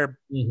want in there.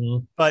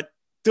 Mm-hmm. But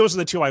those are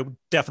the two I would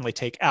definitely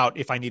take out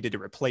if I needed to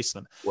replace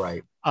them.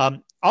 Right. I'll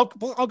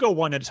go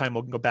one at a time.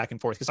 We'll go back and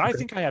forth because I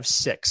think I have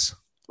 6.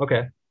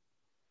 Okay.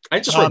 I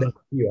just read that.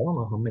 I don't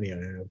know how many I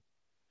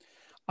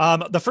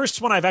have. The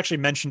first one I've actually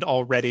mentioned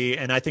already,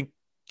 and I think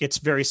it's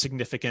very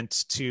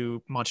significant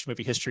to monster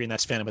movie history, and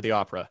that's Phantom of the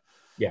Opera.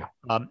 Yeah.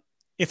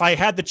 If I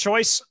had the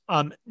choice,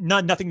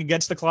 nothing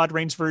against the Claude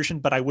Rains version,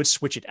 but I would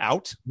switch it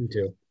out. Me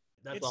too.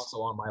 That's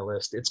also on my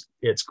list.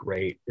 It's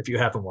great. If you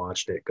haven't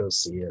watched it, go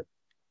see it.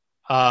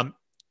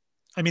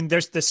 I mean,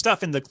 there's the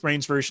stuff in the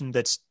Rains version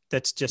that's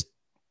just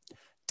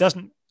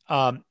doesn't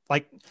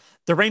like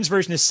the Rains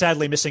version is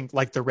sadly missing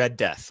like the Red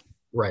Death,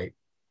 right?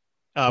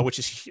 Which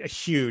is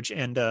huge,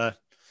 and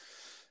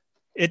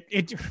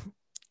it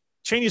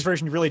Chaney's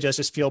version really does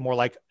just feel more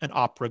like an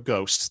opera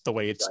ghost the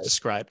way it's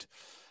described.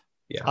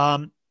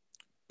 Yeah.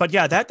 But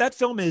yeah, that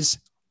film is.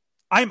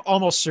 I'm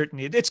almost certain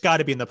it's got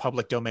to be in the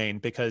public domain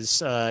because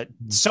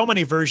so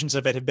many versions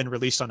of it have been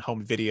released on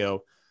home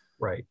video,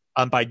 right?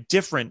 By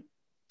different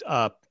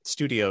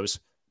studios,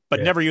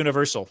 but never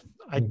Universal.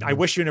 I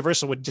wish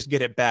Universal would just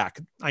get it back.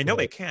 I know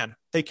they can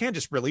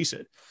just release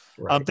it.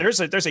 Right. There's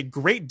a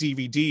great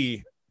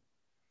DVD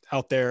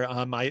out there.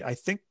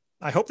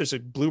 I hope there's a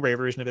Blu-ray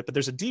version of it, but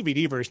there's a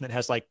DVD version that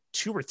has like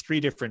 2 or 3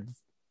 different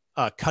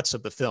cuts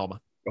of the film.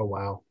 Oh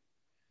wow.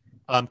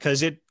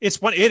 Because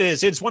it's one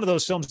of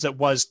those films that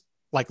was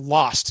like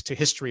lost to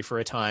history for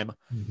a time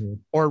Mm-hmm.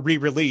 or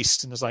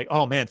re-released. And it's like,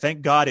 oh man,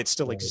 thank God it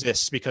still Right.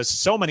 exists, because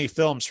so many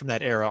films from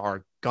that era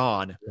are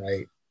gone.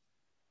 Right.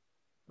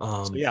 So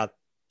Um, yeah.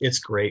 it's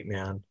great,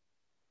 man.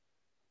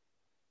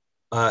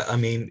 I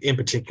mean, in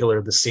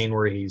particular, the scene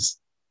where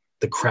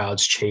the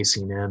crowd's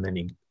chasing him,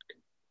 and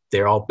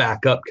they're all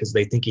back up because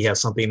they think he has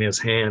something in his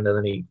hand, and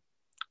then he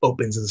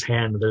opens his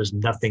hand and there's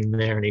nothing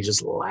there, and he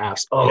just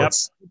laughs. Oh, Yep.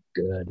 it's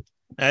good.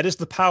 That is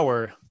the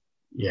power of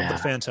the Yeah,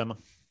 Phantom.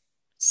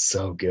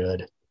 so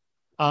good.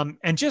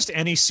 And just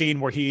any scene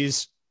where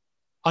he's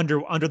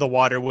under the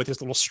water with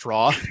his little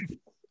straw.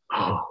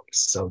 Oh,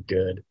 so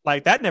good.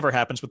 Like that never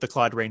happens with the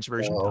Claude Rains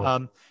version.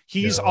 Oh,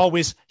 He's no,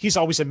 always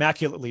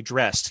immaculately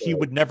dressed. He right,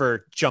 would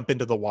never jump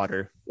into the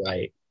water.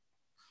 right.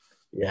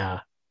 Yeah,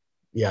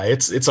 yeah.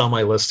 It's on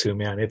my list too,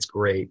 man. It's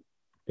great.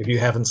 If you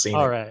haven't seen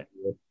All it, right.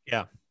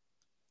 Yeah.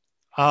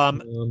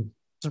 Um, um,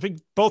 so we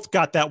both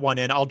got that one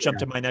in. I'll jump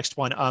yeah, to my next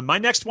one. My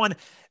next one,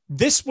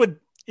 this would,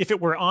 if it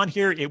were on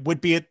here, it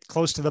would be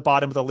close to the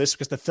bottom of the list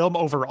because the film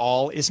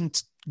overall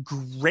isn't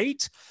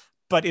great,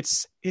 but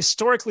it's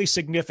historically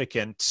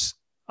significant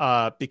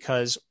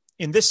because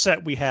in this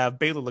set we have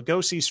Bela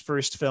Lugosi's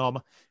first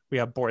film, we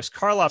have Boris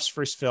Karloff's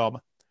first film,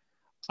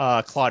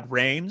 Claude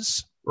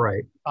Rains,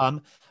 right,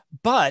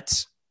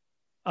 but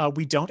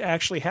we don't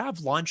actually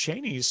have Lon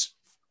Chaney's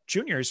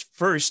Jr.'s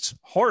first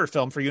horror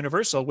film for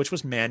Universal, which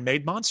was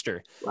Man-Made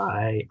Monster.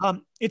 right.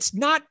 It's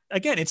not,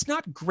 again, it's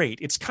not great.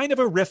 It's kind of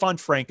a riff on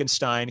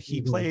Frankenstein.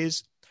 He Mhm.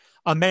 plays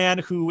a man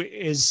who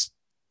is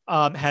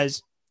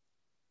has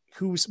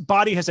whose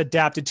body has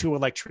adapted to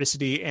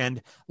electricity,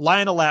 and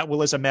Lionel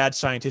Atwill is a mad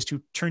scientist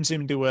who turns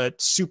him into a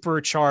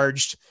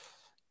supercharged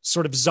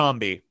sort of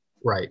zombie.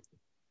 Right.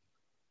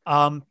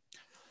 Um,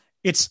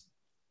 it's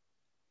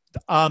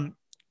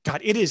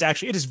God, it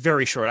is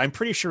very short. I'm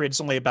pretty sure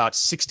it's only about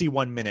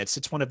 61 minutes.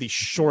 It's one of the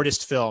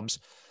shortest films.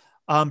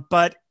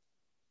 But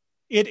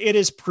it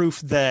is proof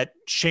that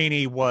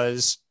Chaney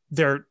was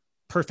their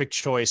perfect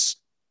choice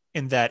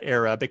in that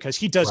era, because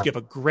he does Right. give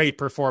a great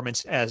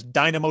performance as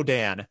Dynamo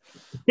Dan.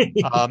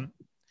 Um,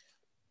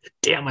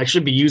 Damn, I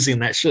should be using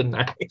that, shouldn't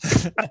I?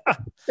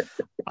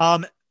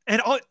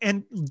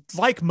 and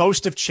like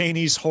most of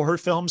Chaney's horror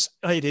films,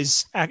 it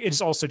is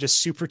also just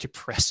super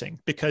depressing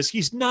because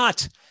he's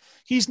not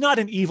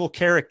an evil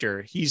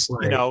character. He's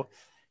Right.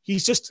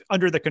 he's just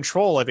under the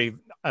control of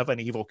an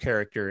evil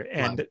character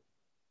and Right.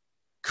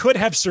 could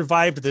have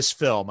survived this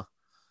film,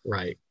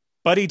 Right.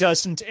 but he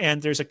doesn't.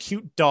 And there's a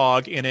cute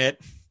dog in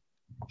it,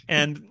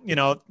 and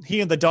he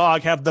and the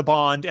dog have the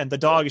bond, and the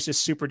dog is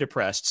just super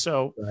depressed.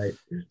 So Right.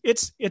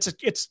 it's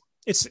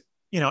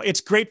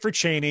great for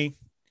Chaney,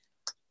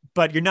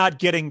 but you're not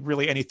getting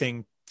really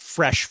anything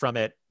fresh from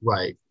it.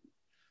 Right.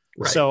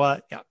 Right. So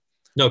yeah.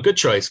 No, good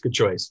choice. Good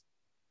choice.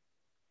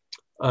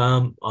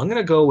 I'm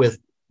gonna go with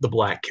the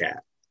Black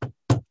Cat.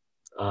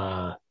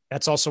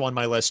 That's also on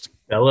my list.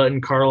 Bella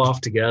and Karloff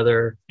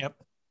together. Yep.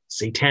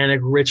 Satanic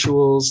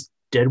rituals.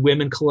 Dead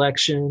women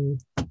collection.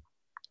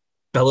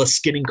 Bella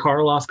skinning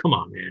Karloff. Come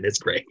on, man, it's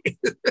great.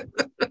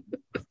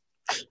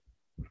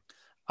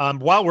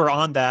 While we're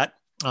on that,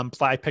 I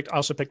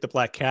also picked the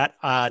Black Cat.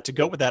 To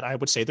go with that, I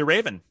would say The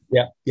Raven.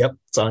 Yep.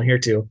 It's on here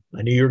too.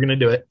 I knew you were gonna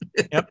do it.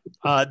 Yep.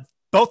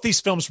 Both these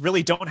films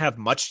really don't have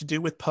much to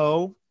do with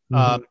Poe.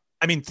 Mhm.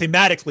 I mean,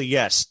 thematically,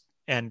 yes,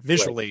 and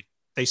visually,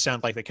 they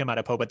sound like they come out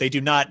of Poe, but they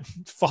do not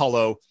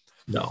follow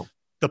No.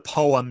 the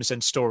poems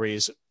and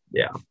stories.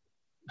 Yeah.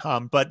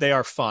 But they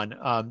are fun.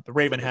 The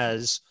Raven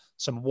has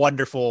some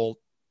wonderful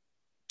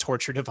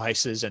torture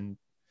devices, and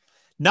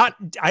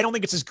I don't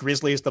think it's as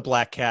grisly as the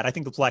Black Cat. I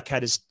think the Black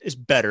Cat is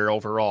better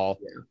overall.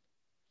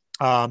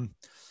 Yeah.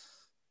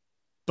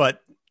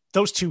 But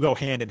those two go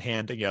hand in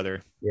hand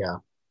together. Yeah.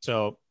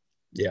 So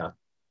Yeah.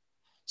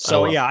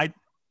 yeah.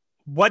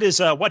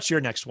 What's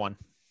your next one?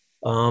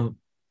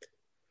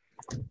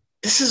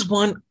 This is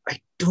one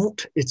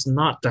it's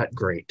not that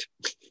great.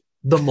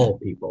 The Mole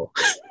People.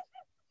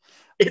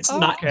 It's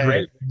not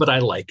great, but I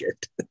like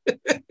it.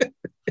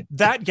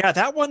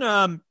 That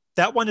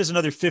one is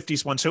another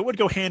 50s one. So it would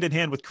go hand in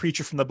hand with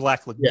Creature from the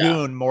Black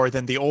Lagoon more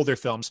than the older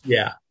films.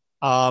 Yeah.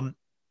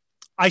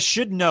 I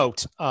should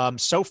note,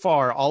 so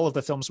far, all of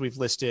the films we've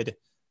listed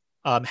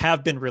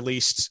have been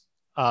released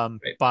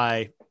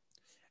by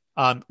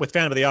with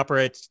Phantom of the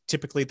Opera.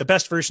 Typically, the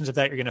best versions of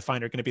that you're going to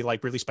find are going to be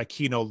like released by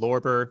Kino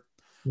Lorber.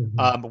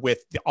 Mm-hmm.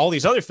 With all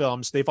these other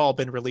films, they've all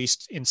been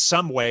released in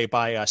some way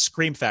by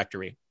Scream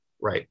Factory.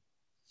 Right.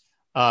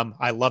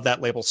 I love that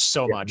label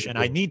so much, and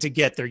I need to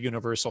get their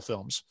Universal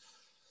films.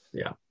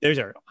 Yeah.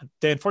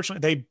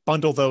 Unfortunately, they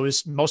bundle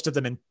those, most of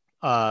them in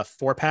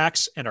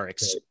 4-packs, and are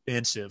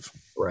expensive.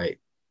 Right.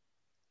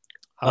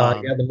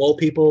 Yeah, the Mole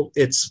People,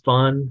 it's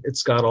fun.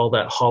 It's got all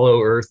that Hollow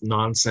Earth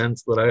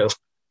nonsense that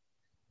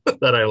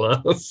I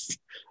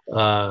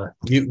love.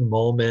 Mutant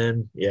Mole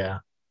Men. Yeah.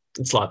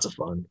 It's lots of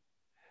fun.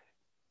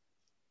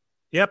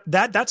 Yep,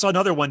 that's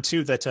another one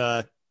too.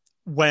 That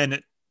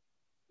when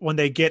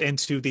they get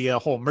into the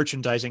whole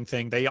merchandising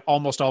thing, they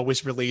almost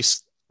always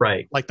release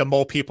Right. like the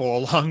Mole People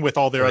along with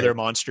all their other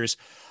monsters.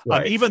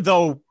 Right. Even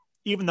though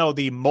even though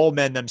the mole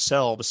men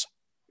themselves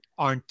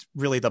aren't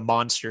really the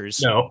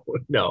monsters. No,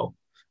 no,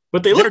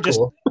 but they They're look just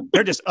cool.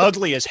 they're just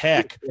ugly as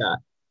heck. Yeah,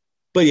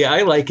 but yeah,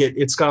 I like it.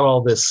 It's got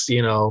all this,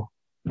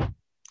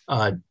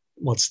 uh,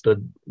 what's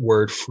the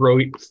word?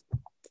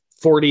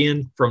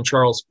 Fortean from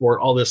Charles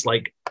Fort. All this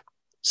like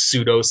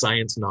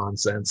pseudoscience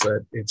nonsense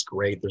that it's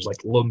great. There's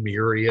like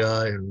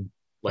Lemuria and,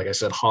 like I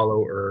said,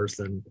 Hollow Earth,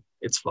 and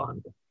it's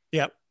fun.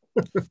 Yep.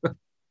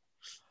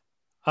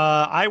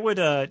 I would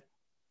the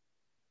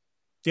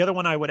other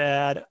one I would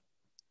add.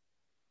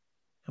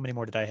 How many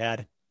more did I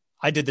add?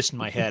 I did this in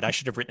my head. I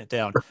should have written it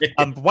down.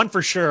 One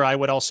for sure I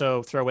would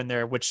also throw in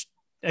there, which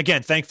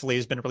again, thankfully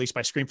has been released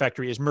by Scream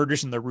Factory, is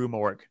Murders in the Rue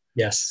Morgue.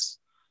 Yes.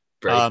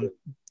 Very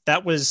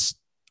that was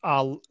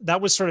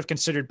sort of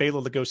considered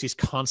Bela Lugosi's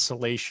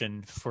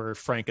consolation for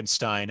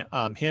Frankenstein.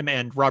 Him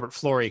and Robert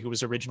Florey, who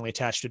was originally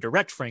attached to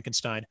direct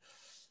Frankenstein,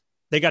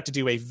 they got to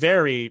do a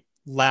very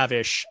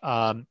lavish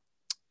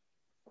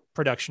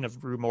production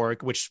of Rue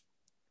Morgue, which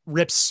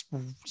rips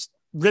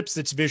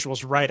its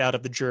visuals right out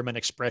of the German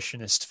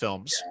expressionist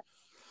films. Yeah.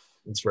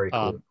 It's very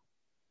cool.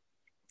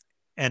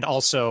 And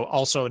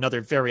also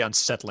another very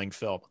unsettling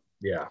film.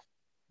 Yeah.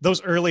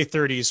 Those early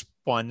 30s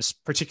ones,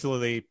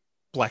 particularly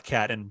Black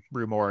Cat and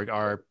Rue Morgue,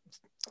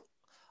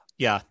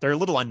 they're a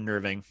little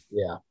unnerving.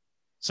 Yeah.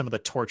 Some of the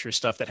torture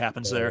stuff that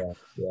happens there.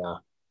 Yeah.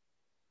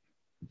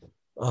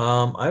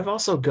 I've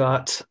also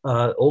got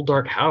Old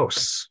Dark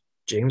House,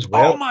 James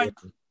Whale. Oh my!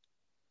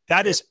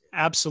 That is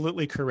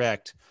absolutely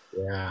correct.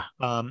 Yeah.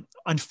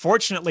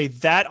 Unfortunately,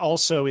 that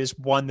also is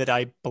one that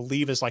I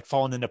believe is like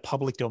fallen into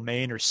public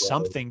domain or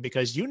something,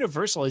 because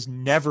Universal has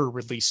never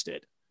released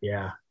it.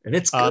 Yeah, and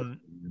it's good.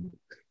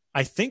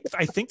 I think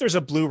there's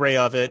a Blu-ray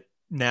of it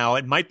now.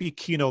 It might be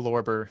Kino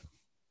Lorber.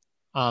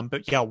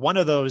 But yeah, one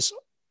of those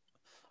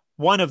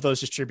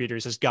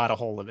distributors has got a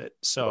hold of it.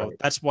 So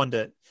that's one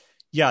that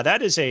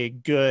is a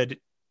good,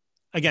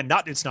 again,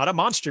 it's not a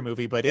monster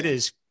movie, but it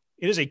is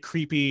a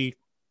creepy,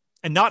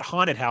 and not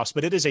haunted house,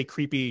 but it is a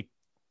creepy.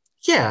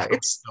 Yeah,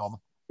 film.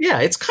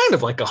 It's kind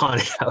of like a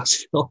haunted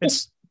house film.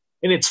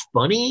 And it's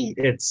funny.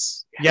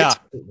 It's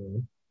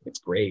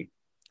great.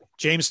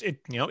 James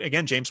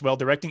Whale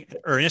directing,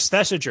 Ernest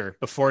Thesiger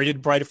before he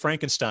did Bride of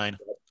Frankenstein.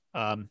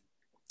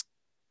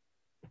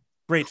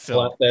 Great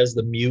film. As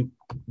the mute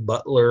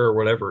butler or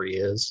whatever he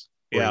is.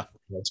 Yeah.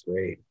 That's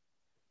great.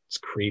 It's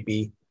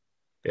creepy.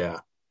 Yeah.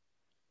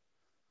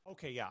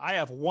 Okay, yeah. I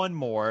have one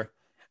more,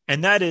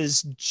 and that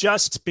is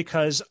just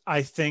because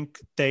I think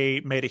they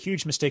made a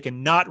huge mistake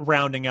in not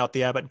rounding out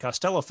the Abbott and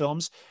Costello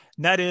films,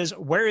 and that is,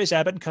 where is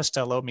Abbott and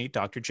Costello meet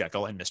Dr.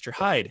 Jekyll and Mr.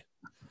 Hyde?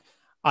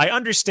 I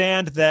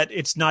understand that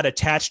it's not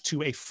attached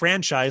to a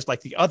franchise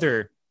like the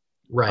other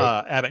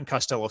Abbott and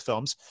Costello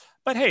films,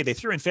 but hey, they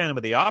threw in Phantom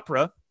of the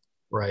Opera.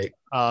 Right.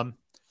 And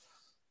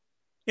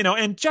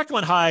Jekyll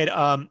and Hyde,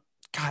 God,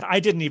 I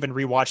didn't even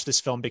rewatch this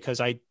film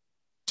because I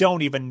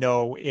don't even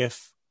know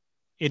if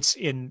it's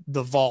in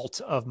the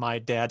vault of my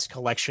dad's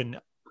collection,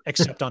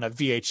 except on a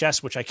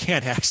VHS, which I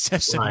can't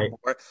access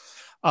anymore.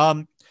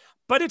 But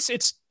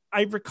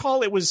I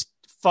recall it was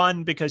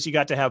fun because you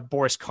got to have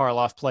Boris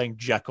Karloff playing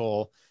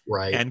Jekyll.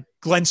 Right. And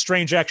Glenn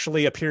Strange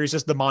actually appears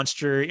as the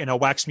monster in a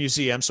wax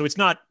museum. So it's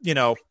not,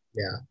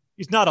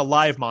 he's not a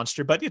live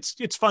monster, but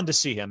it's fun to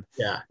see him.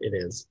 Yeah, it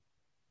is.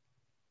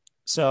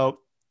 So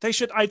they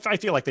should, I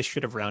feel like they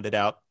should have rounded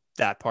out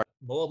that part.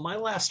 Well, my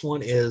last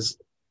one is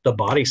The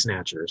Body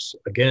Snatchers.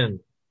 Again,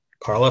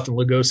 Karloff and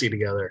Lugosi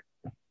together.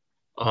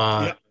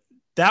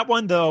 That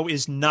one, though,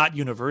 is not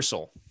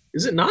Universal.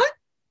 Is it not?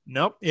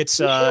 Nope. It's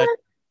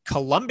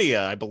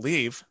Columbia, I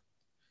believe.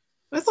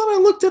 I thought I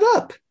looked it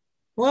up.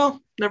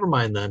 Well, never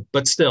mind then.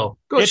 But still,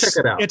 check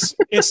it out.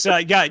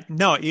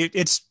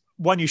 It's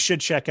one you should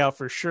check out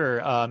for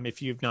sure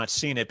if you've not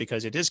seen it,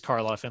 because it is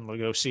Karloff and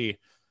Lugosi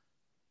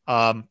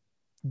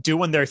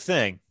doing their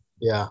thing.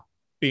 Yeah.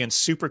 Being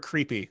super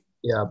creepy.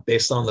 Yeah,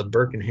 based on the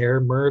Burke and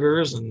Hare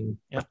murders, and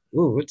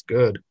ooh, it's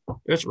good.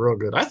 It's real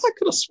good. I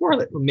could have sworn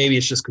that maybe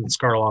it's just because it's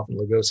Karloff and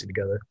Lugosi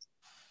together.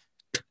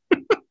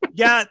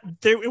 Yeah,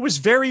 it was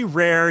very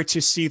rare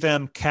to see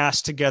them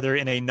cast together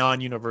in a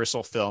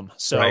non-Universal film.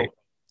 So,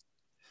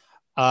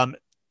 and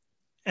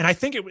I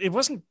think it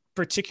wasn't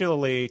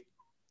particularly.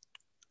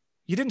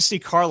 You didn't see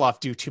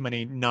Karloff do too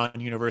many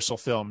non-Universal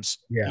films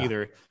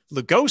either.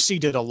 Lugosi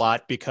did a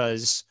lot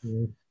because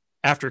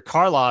after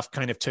Karloff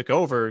kind of took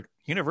over,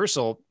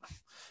 Universal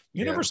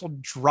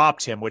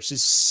dropped him, which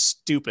is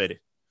stupid.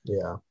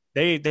 Yeah.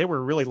 They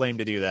were really lame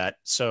to do that.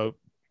 So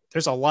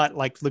there's a lot,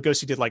 like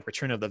Lugosi did, like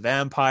Return of the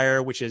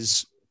Vampire, which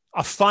is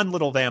a fun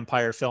little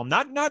vampire film.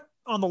 Not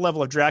on the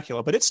level of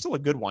Dracula, but it's still a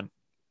good one.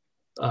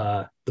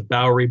 The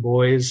Bowery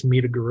Boys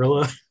meet a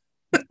gorilla.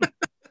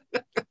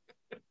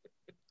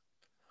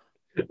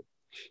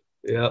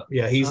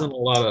 Yeah, he's in a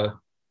lot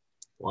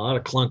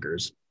of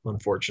clunkers,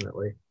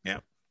 unfortunately. Yeah.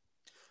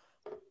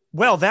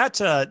 Well,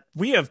 that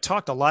we have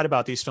talked a lot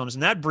about these films,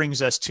 and that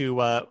brings us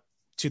to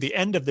the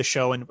end of the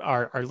show and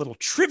our little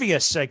trivia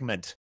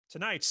segment.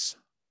 Tonight's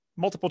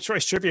multiple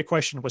choice trivia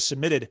question was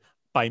submitted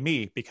by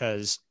me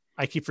because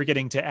I keep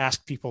forgetting to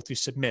ask people to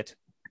submit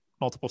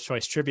multiple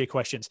choice trivia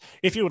questions.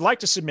 If you would like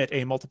to submit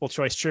a multiple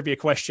choice trivia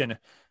question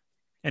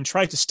and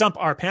try to stump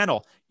our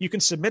panel, you can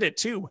submit it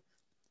to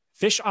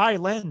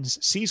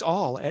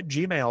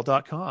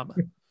fisheyelensseesall@gmail.com.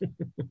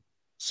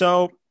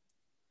 So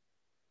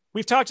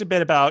we've talked a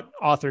bit about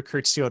author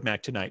Kurt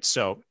Siodmak tonight.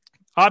 So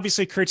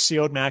obviously Kurt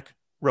Siodmak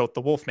wrote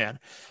The Wolfman.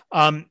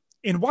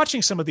 In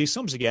watching some of these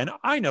films again,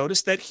 I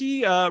noticed that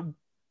he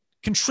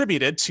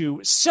contributed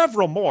to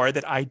several more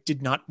that I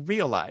did not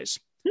realize.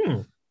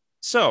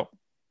 So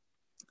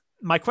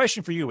my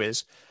question for you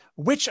is,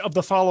 which of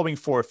the following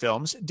 4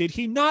 films did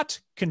he not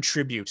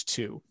contribute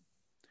to?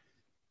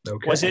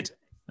 Okay.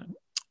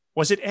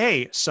 Was it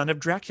A, Son of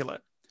Dracula,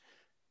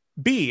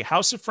 B,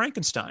 House of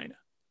Frankenstein,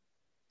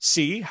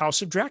 C,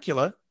 House of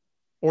Dracula,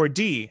 or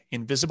D,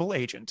 Invisible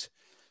Agent?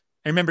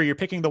 And remember, you're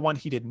picking the one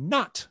he did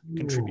not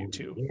contribute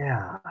to.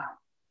 Yeah.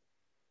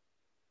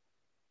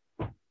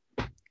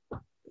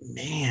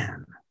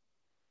 Man.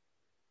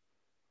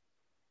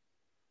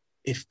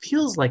 It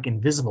feels like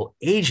Invisible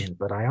Agent,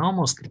 but I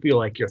almost feel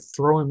like you're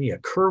throwing me a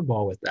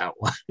curveball with that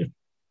one.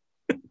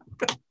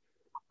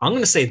 I'm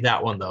going to say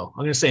that one, though.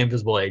 I'm going to say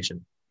Invisible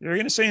Agent. You're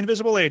going to say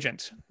Invisible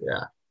Agent.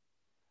 Yeah.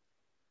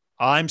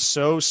 I'm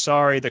so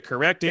sorry. The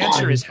correct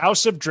answer is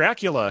House of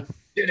Dracula.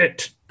 Did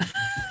it.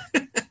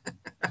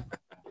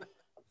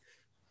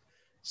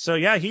 So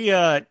yeah, he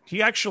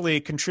actually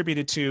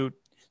contributed to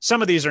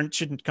some of these.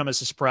 Shouldn't come as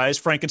a surprise.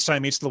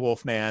 Frankenstein Meets the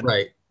Wolfman.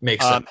 Right.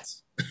 Makes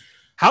sense.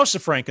 House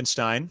of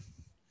Frankenstein,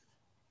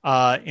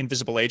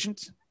 Invisible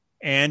Agent,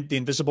 and The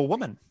Invisible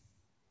Woman.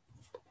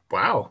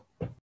 Wow.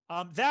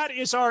 That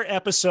is our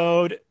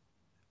episode.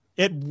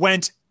 It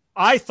went.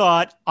 I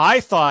thought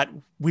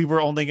we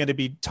were only going to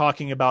be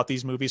talking about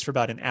these movies for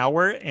about an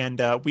hour,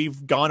 and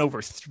we've gone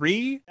over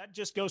 3. That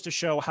just goes to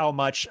show how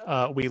much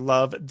we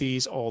love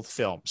these old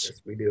films.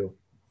 Yes, we do.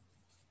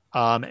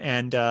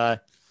 And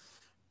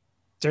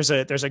there's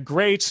a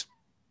great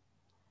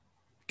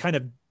kind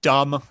of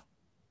dumb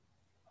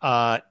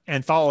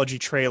anthology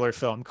trailer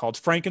film called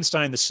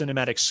Frankenstein: The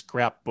Cinematic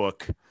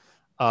Scrapbook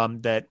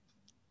that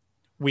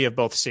we have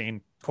both seen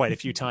quite a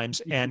few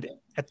times. And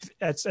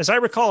as I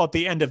recall, at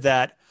the end of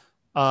that,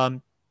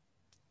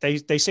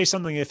 they say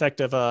something to the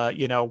effect of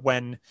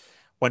when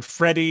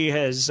Freddy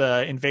has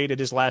invaded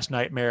his last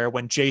nightmare,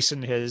 when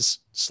Jason has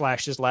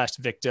slashed his last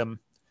victim,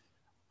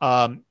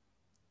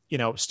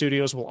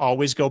 studios will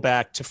always go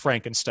back to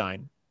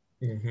Frankenstein.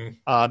 Mm-hmm.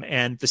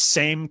 And the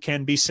same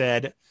can be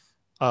said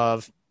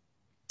of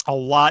a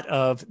lot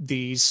of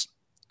these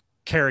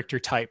character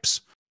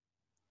types.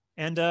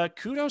 And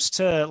kudos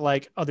to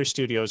like other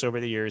studios over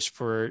the years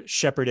for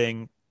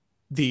shepherding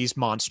these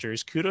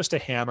monsters. Kudos to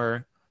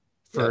Hammer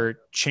for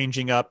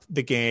changing up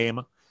the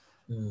game.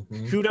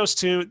 Mm-hmm. Kudos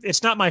to,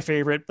 it's not my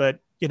favorite, but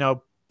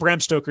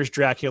Bram Stoker's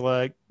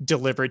Dracula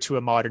delivered to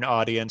a modern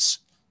audience.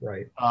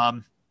 Right.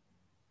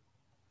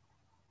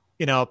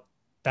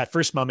 That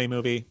first Mummy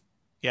movie.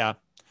 Yeah.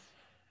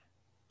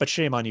 But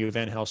shame on you,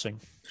 Van Helsing.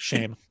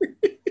 Shame.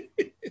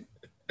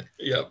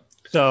 Yep.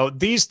 So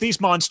these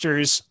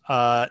monsters,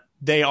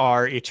 they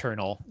are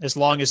eternal. As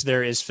long as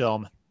there is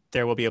film,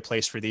 there will be a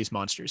place for these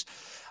monsters.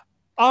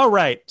 All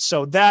right.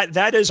 So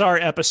that is our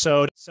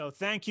episode. So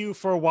thank you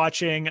for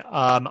watching.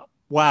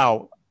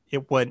 Wow.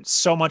 It went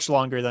so much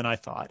longer than I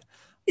thought.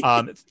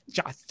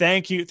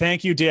 Thank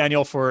you,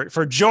 Daniel,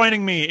 for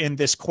joining me in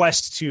this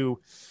quest to,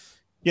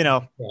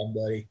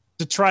 buddy,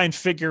 to try and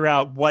figure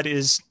out what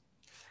is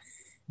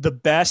the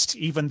best,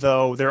 even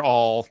though they're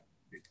all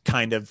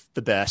kind of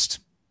the best.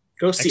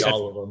 Go see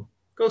all of them.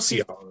 Go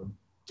see all of them.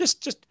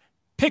 Just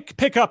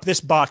pick up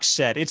this box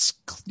set. It's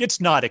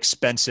not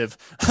expensive.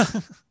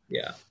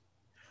 Yeah.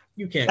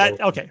 You can't.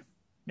 Okay.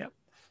 Yeah.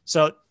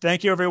 So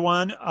thank you,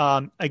 everyone.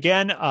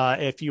 Again,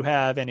 if you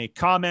have any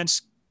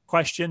comments,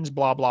 questions,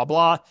 blah, blah,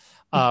 blah,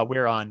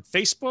 we're on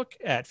Facebook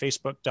at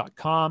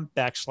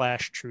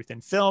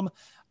facebook.com/truthinfilm.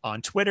 On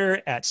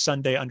Twitter at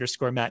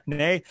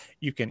Sunday_matinee.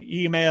 You can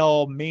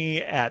email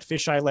me at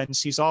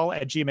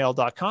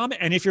fisheyelensseesall@gmail.com.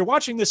 And if you're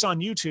watching this on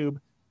YouTube,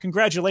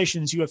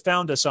 congratulations, you have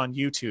found us on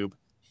YouTube.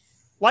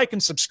 Like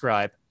and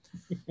subscribe,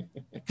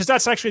 because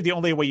that's actually the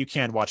only way you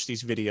can watch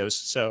these videos.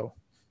 So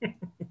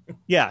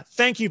yeah,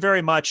 thank you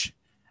very much.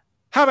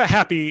 Have a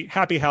happy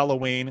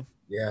Halloween.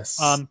 Yes.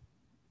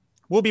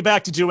 We'll be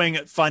back to doing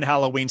fun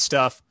Halloween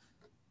stuff.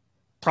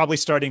 Probably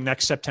starting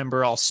next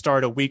September. I'll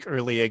start a week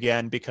early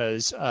again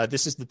because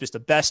this is just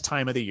the best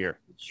time of the year.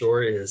 It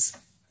sure is.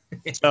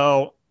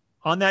 So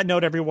on that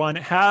note, everyone,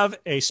 have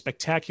a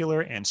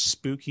spectacular and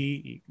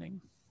spooky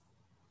evening.